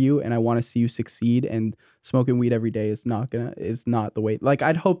best for you, and I want to see you succeed, and smoking weed every day is not the way. Like,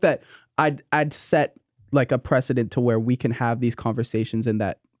 I'd hope that I'd set like a precedent to where we can have these conversations and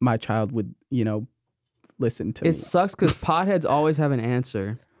that my child would, you know, listen to me. It sucks because potheads always have an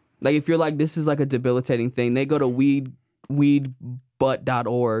answer. Like, if you're like, this is like a debilitating thing, they go to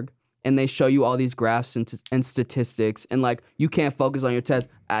weedbutt.org and they show you all these graphs and statistics, and like, you can't focus on your test.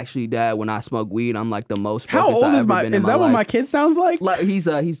 Actually, Dad, when I smoke weed, I'm like the most focused. How old I've is ever my? been Is in that my what life. my kid sounds like? Like, he's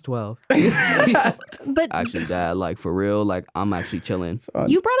 12. But Actually, Dad, like, for real, like, I'm actually chilling.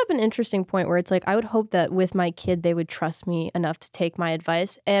 you brought up an interesting point where it's like, I would hope that with my kid, they would trust me enough to take my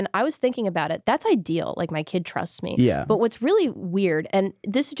advice. And I was thinking about it. That's ideal. Like, my kid trusts me. Yeah. But what's really weird, and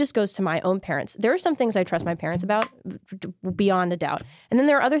this just goes to my own parents, there are some things I trust my parents about beyond a doubt. And then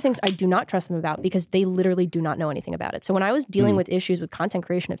there are other things I do not trust them about because they literally do not know anything about it. So when I was dealing with issues with content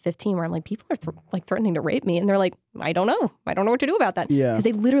creation at 15, where I'm like, people are threatening to rape me, and they're like, I don't know what to do about that. Yeah. Because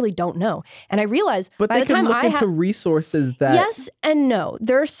they literally don't know. And I realized But by they the time can look I into resources that... Yes and no.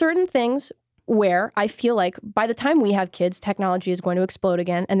 There are certain things where I feel like by the time we have kids, technology is going to explode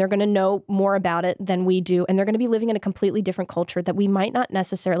again, and they're going to know more about it than we do, and they're going to be living in a completely different culture that we might not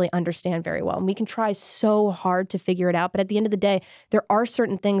necessarily understand very well. And we can try so hard to figure it out, but at the end of the day, there are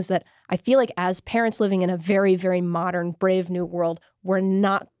certain things that I feel like as parents living in a very, very modern, brave new world, we're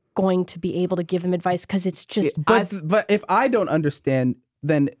not going to be able to give them advice because it's just... But if I don't understand,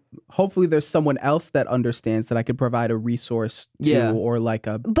 then hopefully there's someone else that understands that I could provide a resource to or like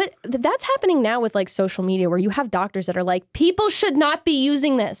a... But that's happening now with like social media where you have doctors that are like, people should not be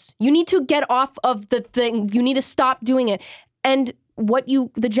using this. You need to get off of the thing. You need to stop doing it. And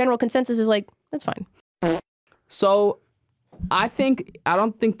the general consensus is like, that's fine. So I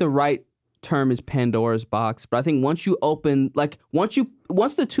don't think the right term is Pandora's box, but I think once you open, like once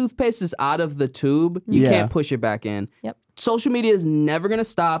the toothpaste is out of the tube, you can't push it back in. Yep. Social media is never going to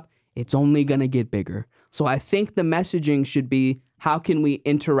stop. It's only going to get bigger. So I think the messaging should be, how can we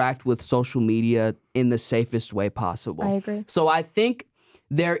interact with social media in the safest way possible? I agree. So I think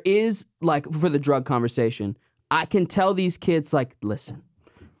there is, like, for the drug conversation, I can tell these kids, like, listen,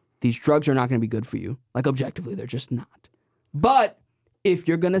 these drugs are not going to be good for you. Like, objectively, they're just not. But if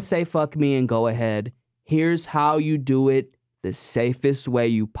you're going to say fuck me and go ahead, here's how you do it the safest way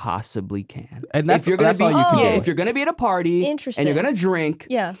you possibly can. And that's, if you're gonna that's all you can do. if you're going to be at a party and you're going to drink,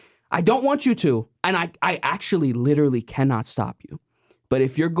 I don't want you to. And I actually literally cannot stop you. But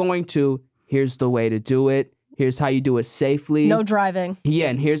if you're going to, here's the way to do it. Here's how you do it safely. No driving. Yeah,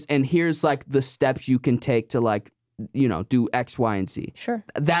 and here's like the steps you can take to, like, you know, do X, Y, and Z. Sure.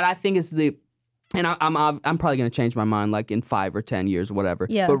 That I think is the... And I'm probably going to change my mind like in 5 or 10 years or whatever.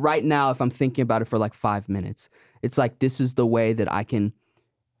 Yeah. But right now, if I'm thinking about it for like 5 minutes, it's like, this is the way that I can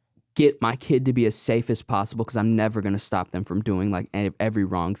get my kid to be as safe as possible, because I'm never going to stop them from doing like every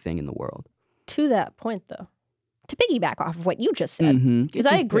wrong thing in the world. To that point, though, to piggyback off of what you just said, because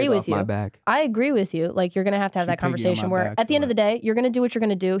I agree with you. I agree with you. Like, you're going to have that conversation where at the end of the day, you're going to do what you're going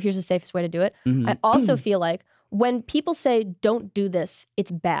to do. Here's the safest way to do it. I also feel like when people say, don't do this,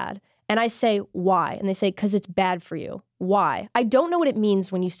 it's bad. And I say, why? And they say, because it's bad for you. Why? I don't know what it means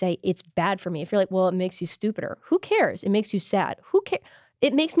when you say it's bad for me. If you're like, well, it makes you stupider. Who cares? It makes you sad. Who cares?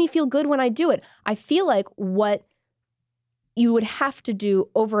 It makes me feel good when I do it. I feel like what you would have to do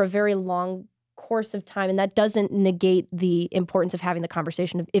over a very long course of time, and that doesn't negate the importance of having the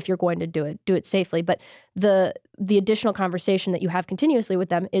conversation of if you're going to do it safely. But the additional conversation that you have continuously with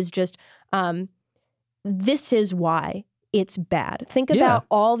them is just, this is why it's bad. Think about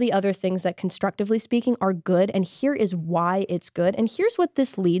all the other things that, constructively speaking, are good, and here is why it's good, and here's what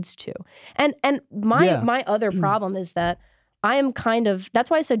this leads to. And my other problem is that I am that's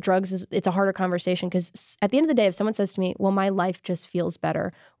why I said drugs it's a harder conversation, because at the end of the day, if someone says to me, well, my life just feels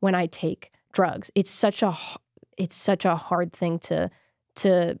better when I take drugs, it's such a hard thing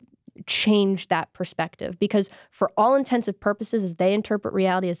to change that perspective, because for all intensive purposes, as they interpret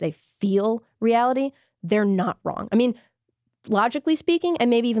reality, as they feel reality, they're not wrong. I mean, logically speaking,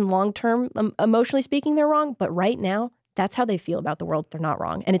 and maybe even long-term, emotionally speaking, they're wrong. But right now, that's how they feel about the world. They're not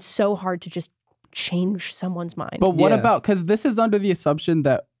wrong. And it's so hard to just change someone's mind. But what about, because this is under the assumption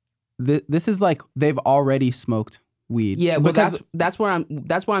that this is like they've already smoked weed. Yeah, but that's why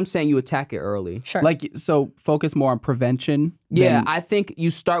I'm saying you attack it early. Sure. Like, so focus more on prevention. Yeah, I think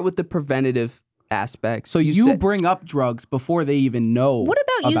you start with the preventative aspect. So you bring up drugs before they even know. What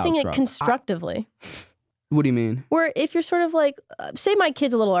about using it drugs? constructively? What do you mean? Where if you're sort of like, say my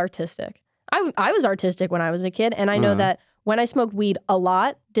kid's a little artistic. I was artistic when I was a kid, and I know that when I smoked weed a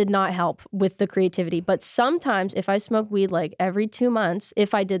lot did not help with the creativity. But sometimes if I smoked weed like every 2 months,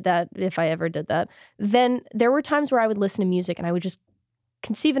 if I ever did that, then there were times where I would listen to music and I would just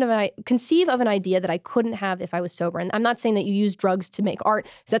conceive of an idea that I couldn't have if I was sober. And I'm not saying that you use drugs to make art,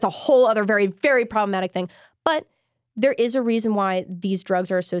 because that's a whole other very, very problematic thing. But there is a reason why these drugs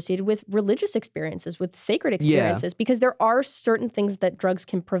are associated with religious experiences, with sacred experiences, because there are certain things that drugs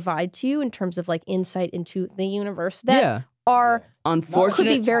can provide to you in terms of like insight into the universe that could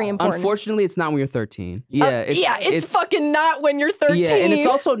be very important. Unfortunately, it's not when you're 13. It's fucking not when you're 13. Yeah, and it's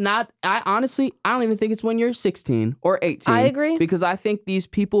also not, I don't even think it's when you're 16 or 18. I agree. Because I think these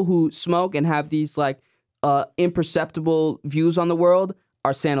people who smoke and have these like imperceptible views on the world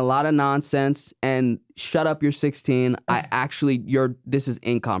are saying a lot of nonsense, and shut up, you're 16. This is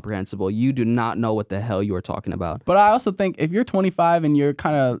incomprehensible. You do not know what the hell you are talking about. But I also think if you're 25 and you're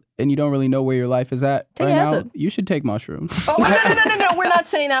and you don't really know where your life is at right now, you should take mushrooms. Oh, no. We're not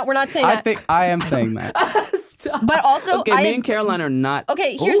saying that. We're not saying that. I think I am saying that. But also, me and Caroline are not.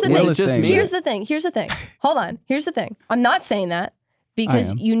 Okay, here's the thing. Just me. Here's the thing. Hold on. Here's the thing. I'm not saying that.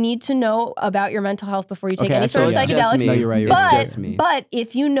 because am. you need to know about your mental health before you take Okay, any sort of so it's just psychedelics. me. No, you're right. You're It's right. just me. But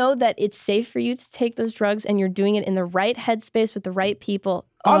if you know that it's safe for you to take those drugs and you're doing it in the right headspace with the right people,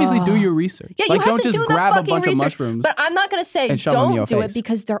 Obviously, do your research. yeah, you like, have don't to just do the grab a fucking bunch research. of mushrooms. But I'm not gonna say and shove 'em in don't your do face. it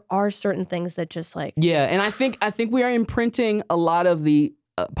because there are certain things that just like Yeah, and I think we are imprinting a lot of the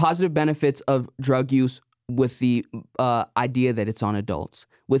positive benefits of drug use with the idea that it's on adults.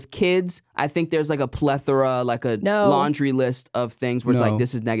 With kids, I think there's like a plethora, like a No. laundry list of things where it's No. like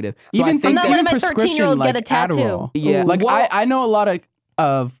this is negative. So I even think I'm not things letting my prescription, 13-year-old like get a tattoo. Adderall. Yeah. Like Well- I know a lot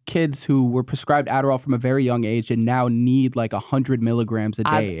of kids who were prescribed Adderall from a very young age and now need like 100 milligrams a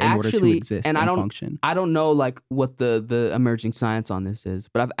day in order to actually- exist and and I don't- function. I don't know like what the emerging science on this is,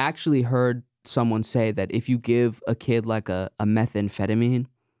 but I've actually heard someone say that if you give a kid like a methamphetamine,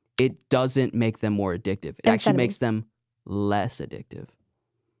 it doesn't make them more addictive. It actually Amphetamine. makes them less addictive.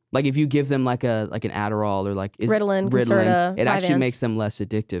 Like if you give them like an Adderall or like Ritalin, Concerta, it actually Vyvanse. makes them less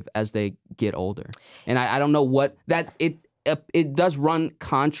addictive as they get older. And I don't know what that it does run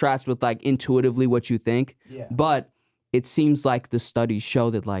contrast with like intuitively what you think, but it seems like the studies show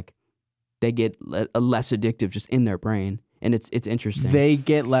that like they get less addictive just in their brain, and it's interesting. They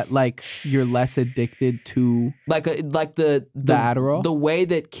get like you're less addicted to like the Adderall? the way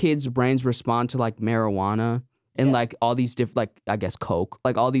that kids' brains respond to like marijuana and like all these different, like I guess coke,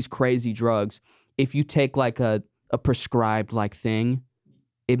 like all these crazy drugs. If you take like a prescribed like thing,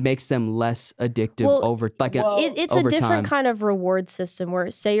 it makes them less addictive over like it's over a different time. kind of reward system where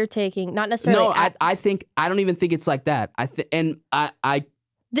say you're taking not necessarily No, I don't even think it's like that. I'm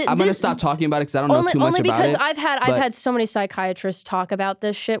gonna this- stop talking about it because I don't know too much only about because it. I've had so many psychiatrists talk about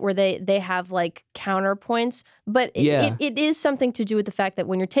this shit where they have like counterpoints, but Yeah. it is something to do with the fact that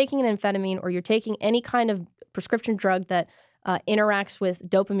when you're taking an amphetamine or you're taking any kind of prescription drug that interacts with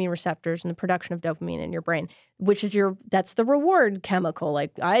dopamine receptors and the production of dopamine in your brain, which is that's the reward chemical.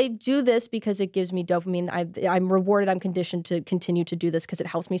 Like I do this because it gives me dopamine. I'm rewarded. I'm conditioned to continue to do this because it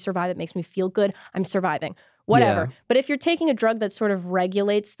helps me survive. It makes me feel good. I'm surviving. Whatever. Yeah. But if you're taking a drug that sort of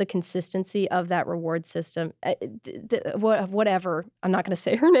regulates the consistency of that reward system, whatever. I'm not going to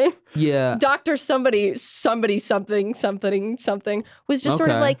say her name. Yeah. Doctor something was just sort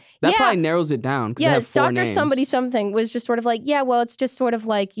of like, that yeah. probably narrows it down. 'cause they Yeah, have four Doctor names. something was just sort of like, yeah, well, it's just sort of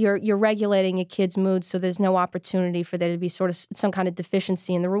like you're regulating a kid's mood, so there's no opportunity for there to be sort of some kind of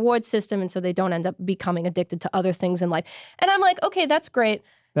deficiency in the reward system, and so they don't end up becoming addicted to other things in life. And I'm like, okay, that's great.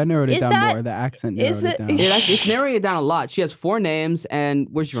 that narrowed it Is down that- more. The accent narrowed is it it- down. It's narrowing it down a lot. She has 4 names, and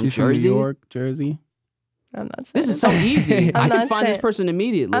where's she from? She's Jersey. from New York, Jersey. I'm not saying This is it. so easy. I I'm can not find this saying- person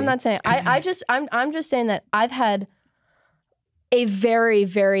immediately. I'm not saying. I'm just saying that I've had a very,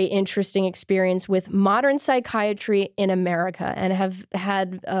 very interesting experience with modern psychiatry in America and have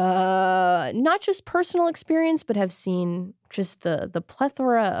had not just personal experience, but have seen just the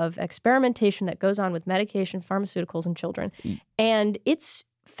plethora of experimentation that goes on with medication, pharmaceuticals, and children. And it's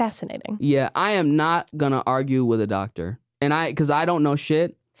fascinating. Yeah, I am not gonna argue with a doctor, and because I don't know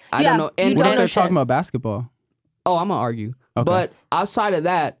shit. I Yeah, don't know. you And What don't if know they're shit. talking about basketball? oh, I'm gonna argue. Okay. But outside of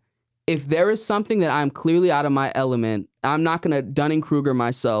that, if there is something that I'm clearly out of my element, I'm not gonna Dunning-Kruger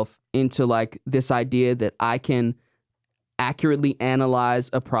myself into like this idea that I can accurately analyze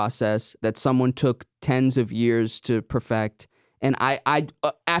a process that someone took tens of years to perfect. And I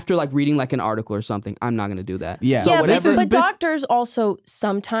after like reading like an article or something, I'm not gonna do that. Yeah. So yeah, whatever. but doctors also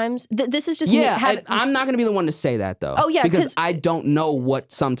sometimes. This is just Yeah, me. I'm not gonna be the one to say that though. Oh, yeah, because 'cause- I don't know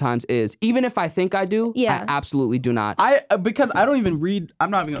what sometimes is. Even if I think I do, Yeah. I absolutely do not. Because I don't even read.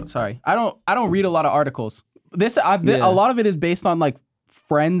 I'm not even gonna. Sorry, I don't read a lot of articles. Yeah. A lot of it is based on like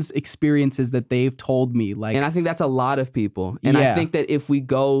friends' experiences that they've told me. Like, And I think that's a lot of people. And I Yeah. think that if we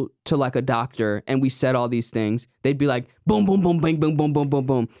go to like a doctor and we said all these things, they'd be like, boom, boom, boom, bing, boom, boom, boom, boom,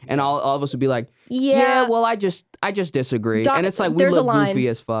 boom. And all of us would be like, yeah, well, I just disagree. Doc- and it's like, we there's a look line. goofy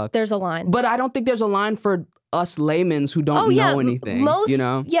as fuck. There's a line. But I don't think there's a line for us laymen's who don't know anything. Most, you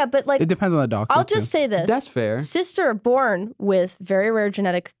know? yeah, but like it depends on the doctor. I'll too. just say this. That's fair. Sister born with very rare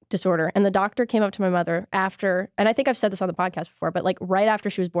genetic disorder, and the doctor came up to my mother after, and I think I've said this on the podcast before, but like right after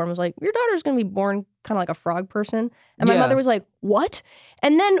she was born, was like, your daughter's gonna be born kind of like a frog person, and my Yeah. mother was like, what?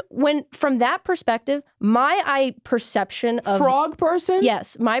 And then when from that perspective, my perception of Frog person?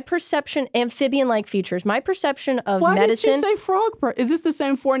 yes, my perception amphibian-like features, my perception of Why medicine. did she say frog person? Is this the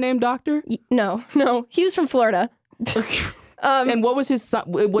same 4-name doctor? No, he was from Florida. And what was his?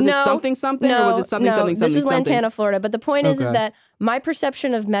 Was it something No, or was it something no, something? This was something? Lantana, Florida. But the point is Okay. that my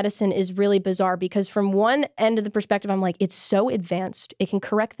perception of medicine is really bizarre because from one end of the perspective, I'm like, it's so advanced. It can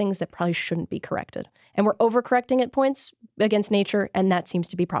correct things that probably shouldn't be corrected. And we're overcorrecting at points against nature, and that seems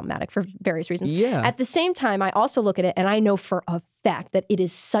to be problematic for various reasons. Yeah. At the same time, I also look at it, and I know for a fact that it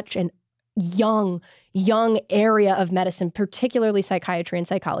is such an young area of medicine, particularly psychiatry and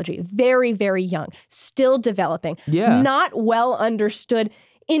psychology. Very, very young. Still developing. Yeah. Not well understood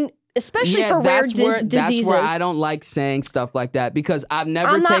especially for rare diseases. That's where I don't like saying stuff like that because I've never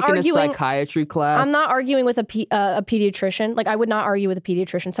I'm not taken arguing- a psychiatry class. I'm not arguing with a pediatrician. Like, I would not argue with a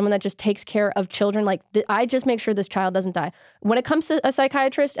pediatrician, someone that just takes care of children. Like, I just make sure this child doesn't die. When it comes to a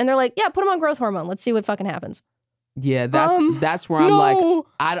psychiatrist and they're like, yeah, put him on growth hormone. Let's see what fucking happens. Yeah, that's where I'm no.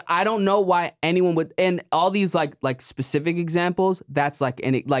 like, I don't know why anyone would, and all these like specific examples. That's like,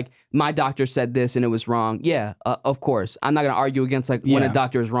 and like my doctor said this and it was wrong. Yeah, of course, I'm not gonna argue against like when a Yeah.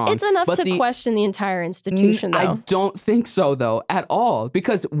 doctor is wrong. It's enough But to question the entire institution, though. I don't think so though at all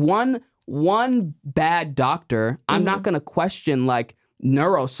because one bad doctor, I'm not gonna question like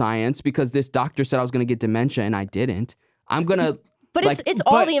neuroscience because this doctor said I was gonna get dementia and I didn't. I'm gonna. But like, it's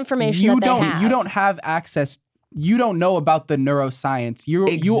all But the information you that they don't have. you don't have access. You don't know about the neuroscience. You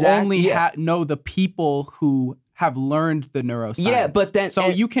Exact- only yeah. know the people who have learned the neuroscience. Yeah, but then- so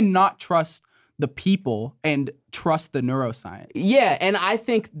and- you cannot trust the people and trust the neuroscience. Yeah, and I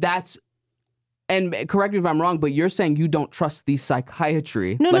think that's. And correct me if I'm wrong, but you're saying you don't trust the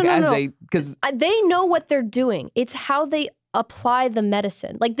psychiatry, No, like no, as no. a because They know what they're doing. It's how they apply the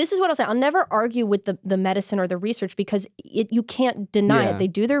medicine. Like, this is what I'll say. I'll never argue with the medicine or the research because you can't deny Yeah. it. They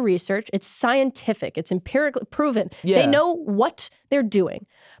do their research. It's scientific. It's empirically proven. Yeah. They know what they're doing.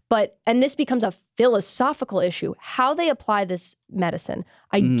 And this becomes a philosophical issue. How they apply this medicine,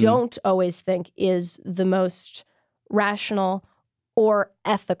 I don't always think is the most rational or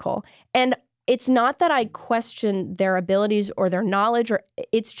ethical. And it's not that I question their abilities or their knowledge, or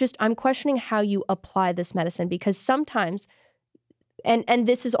it's just I'm questioning how you apply this medicine because sometimes, and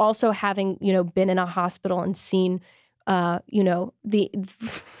this is also having been in a hospital and seen,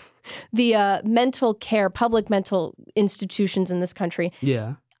 the mental care, public mental institutions in this country.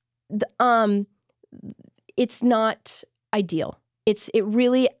 yeah. It's not ideal. It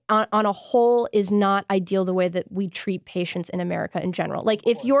really, on a whole, is not ideal the way that we treat patients in America in general. Like,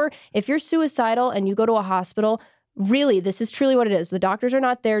 if you're suicidal and you go to a hospital, really, this is truly what it is. The doctors are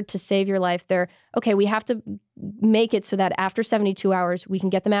not there to save your life. They're, okay, we have to make it so that after 72 hours, we can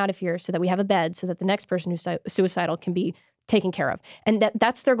get them out of here so that we have a bed so that the next person who's suicidal can be taken care of. And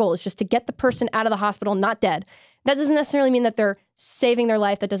that's their goal, is just to get the person out of the hospital, not dead. That doesn't necessarily mean that they're saving their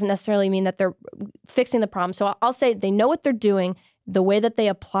life. That doesn't necessarily mean that they're fixing the problem. So I'll say they know what they're doing. The way that they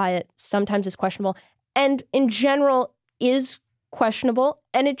apply it sometimes is questionable, and in general is questionable.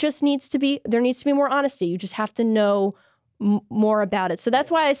 And it just needs to be, there needs to be more honesty. You just have to know more about it. So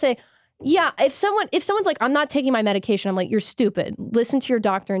that's why I say, yeah, if someone's like, I'm not taking my medication, I'm like, you're stupid. Listen to your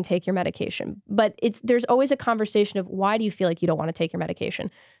doctor and take your medication. But there's always a conversation of, why do you feel like you don't want to take your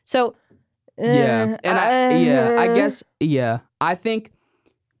medication? So Yeah, and I guess, I think,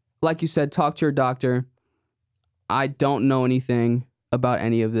 like you said, talk to your doctor. I don't know anything about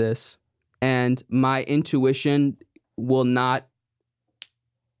any of this, and my intuition will not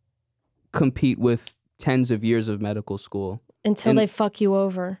compete with tens of years of medical school. until and- they fuck you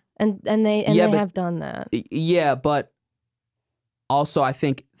over. And they but- have done that. Yeah, but also I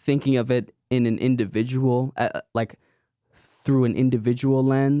think thinking of it in an individual, like through an individual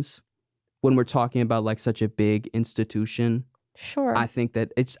lens, when we're talking about like such a big institution, Sure. I think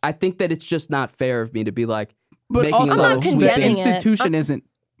that it's just not fair of me to be like, But making also, a little I'm not condemning the it. institution isn't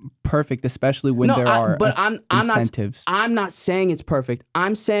perfect, especially when No, there are I'm incentives. I'm not saying it's perfect.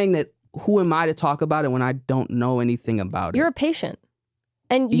 I'm saying that who am I to talk about it when I don't know anything about You're it? a patient.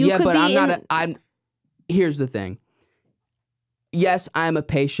 And you could but be here's the thing. Yes, I'm a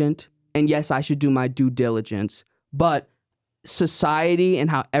patient, and yes, I should do my due diligence, but society and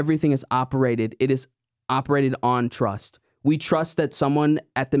how everything is operated, it is operated on trust. We trust that someone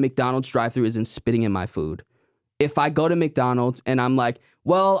at the McDonald's drive-thru isn't spitting in my food. If I go to McDonald's and I'm like,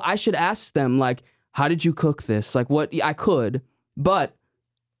 well, I should ask them, like, how did you cook this? Like, what? I could, but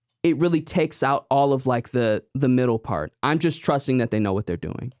it really takes out all of like the middle part. I'm just trusting that they know what they're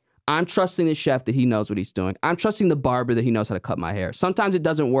doing. I'm trusting the chef that he knows what he's doing. I'm trusting the barber that he knows how to cut my hair. Sometimes it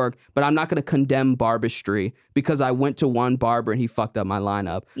doesn't work, but I'm not going to condemn barbistry because I went to one barber and he fucked up my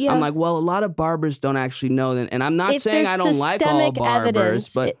lineup. Yeah. I'm like, well, a lot of barbers don't actually know that. And I'm not if saying there's I don't like all systemic barbers,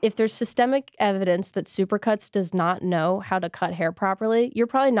 evidence, but if there's systemic evidence that Supercuts does not know how to cut hair properly, you're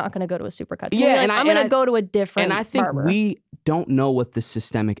probably not going to go to a Supercuts. Yeah, I'm and going I to go to a different and I think barber. we don't know what the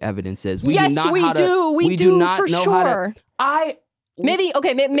systemic evidence is. Yes, we do. We do not for know sure.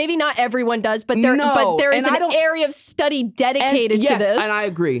 Maybe not everyone does, but there is an area of study dedicated to this. And I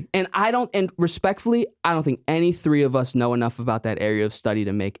agree. And respectfully, I don't think any three of us know enough about that area of study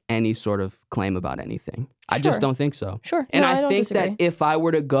to make any sort of claim about anything. I just don't think so. Sure. And No, I I don't think disagree. that if I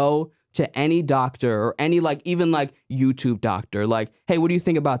were to go to any doctor or any even YouTube doctor, hey, what do you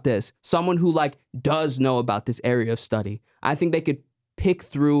think about this? Someone who does know about this area of study, I think they could pick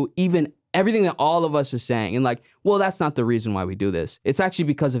through even everything that all of us are saying and well, that's not the reason why we do this. It's actually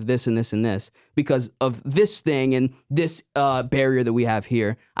because of this and this and this, because of this thing and this barrier that we have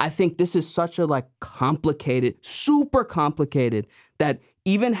here. I think this is such a complicated, super complicated, that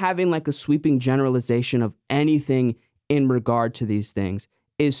even having a sweeping generalization of anything in regard to these things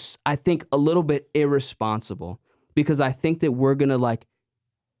is, I think, a little bit irresponsible, because I think that we're gonna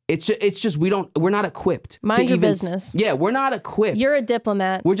it's just we're not equipped Mind to your even business. Yeah, we're not equipped. You're a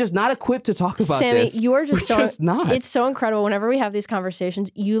diplomat. We're just not equipped to talk about Sammy, this. you are just We're just not. It's so incredible. Whenever we have these conversations,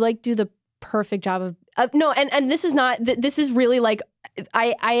 you do the perfect job of no, and this is not. This is really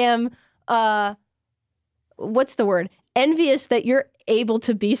I am. What's the word? Envious that you're able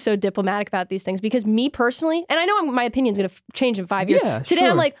to be so diplomatic about these things, because me personally, and I know my opinion's going to change in 5 years. Yeah, Today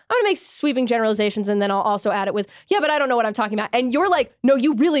sure. I'm going to make sweeping generalizations, and then I'll also add it with, yeah, but I don't know what I'm talking about. And you're no,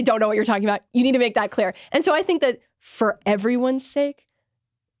 you really don't know what you're talking about. You need to make that clear. And so I think that for everyone's sake,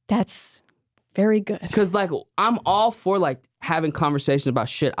 that's very good. Because I'm all for having conversations about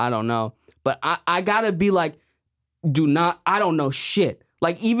shit I don't know, but I gotta be I don't know shit.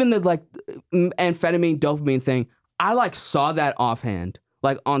 Even the amphetamine dopamine thing, I saw that offhand,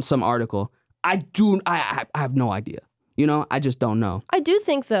 on some article. I have no idea. I just don't know. I do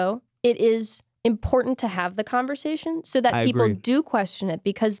think, though, it is important to have the conversation so that people agree. do question it,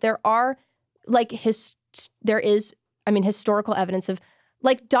 because there are historical evidence of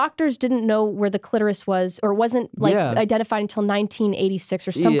doctors didn't know where the clitoris was, or wasn't identified until 1986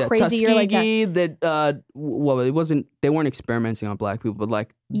 or some crazy year like that. It wasn't. They weren't experimenting on black people, but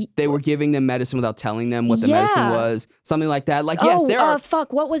they were giving them medicine without telling them what the medicine was, something like that. Yes, there are.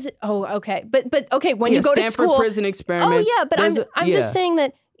 Fuck, what was it? Oh, okay, but okay, when you go Stanford to school, prison experiment. Oh yeah, but I'm just saying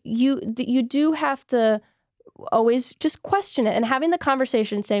that you do have to always just question it and having the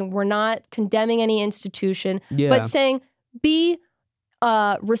conversation, saying we're not condemning any institution, but saying be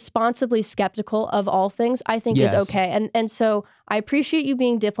responsibly skeptical of all things, I think is okay. And so I appreciate you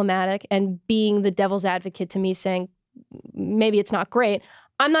being diplomatic and being the devil's advocate to me, saying maybe it's not great.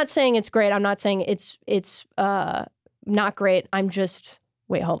 I'm not saying it's great. I'm not saying it's not great. I'm just,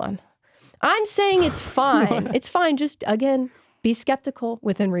 wait, hold on. I'm saying it's fine. It's fine. Just, again, be skeptical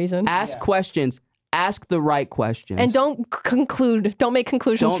within reason. Ask questions. Ask the right questions. And don't conclude. Don't make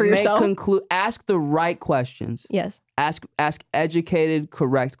conclusions for yourself. Ask the right questions. Yes. Ask educated,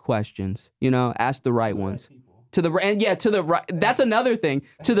 correct questions. Ask the right ones. To the right. That's another thing.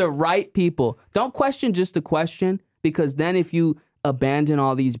 To the right people. Don't question just the question, because then if you abandon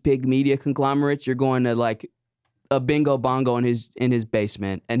all these big media conglomerates, you're going to a bingo bongo in his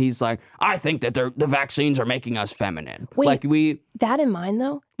basement, and he's like, I think that the vaccines are making us feminine. Wait, that in mind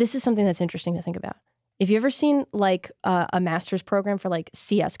though, this is something that's interesting to think about. Have you ever seen a master's program for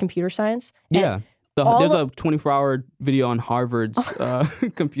CS, computer science? Yeah. There's a 24-hour video on Harvard's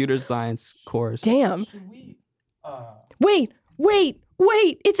computer science course. Damn. Wait,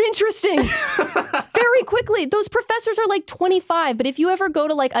 it's interesting. Very quickly, those professors are 25, but if you ever go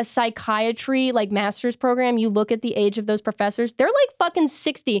to a psychiatry master's program, you look at the age of those professors, they're fucking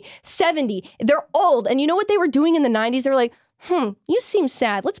 60, 70. They're old. And you know what they were doing in the 90s? They were you seem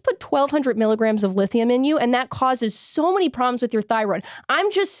sad. Let's put 1,200 milligrams of lithium in you, and that causes so many problems with your thyroid.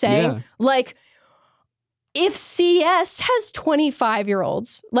 I'm just saying, if CS has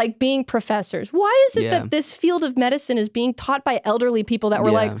 25-year-olds being professors, why is it that this field of medicine is being taught by elderly people that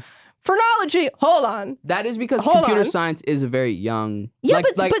were phrenology? Hold on. That is because computer science is a very young. Yeah,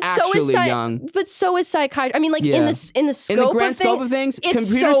 but so is young. But so is psychiatry. I mean, in the scope in the grand of scope of things, it's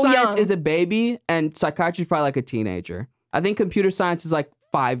computer so science young. is a baby, and psychiatry is probably a teenager. I think computer science is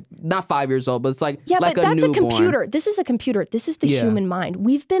not 5 years old, but it's but a that's newborn. a computer. This is a computer. This is the human mind.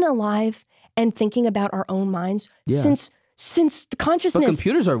 We've been alive and thinking about our own minds since the consciousness. But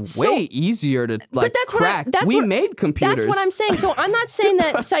computers are way easier to crack. We made computers. That's what I'm saying. So I'm not saying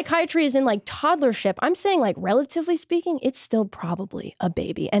that psychiatry is in toddlership. I'm saying relatively speaking, it's still probably a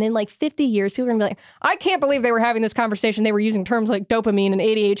baby. And in 50 years, people are gonna be I can't believe they were having this conversation. They were using terms like dopamine and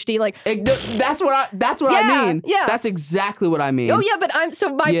ADHD. That's what I mean. Yeah. That's exactly what I mean. Oh yeah, but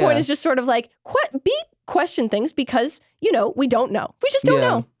my point is just sort of be question things because, we don't know. We just don't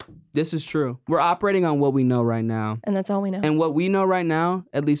know. This is true. We're operating on what we know right now. And that's all we know. And what we know right now,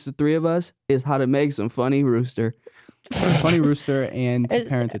 at least the three of us, is how to make some funny rooster. Funny rooster and to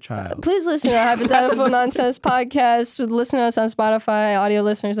parent a child. Please listen to Hypothetical Nonsense Podcast. Listen to us on Spotify. Audio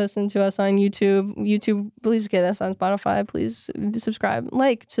listeners, listen to us on YouTube. Please get us on Spotify. Please subscribe.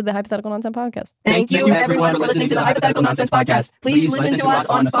 Like to the Hypothetical Nonsense Podcast. Thank you, everyone, for listening to the Hypothetical Nonsense Podcast. Please listen to us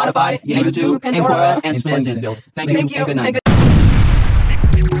on Spotify, YouTube, Pandora, and Spin. Thank you.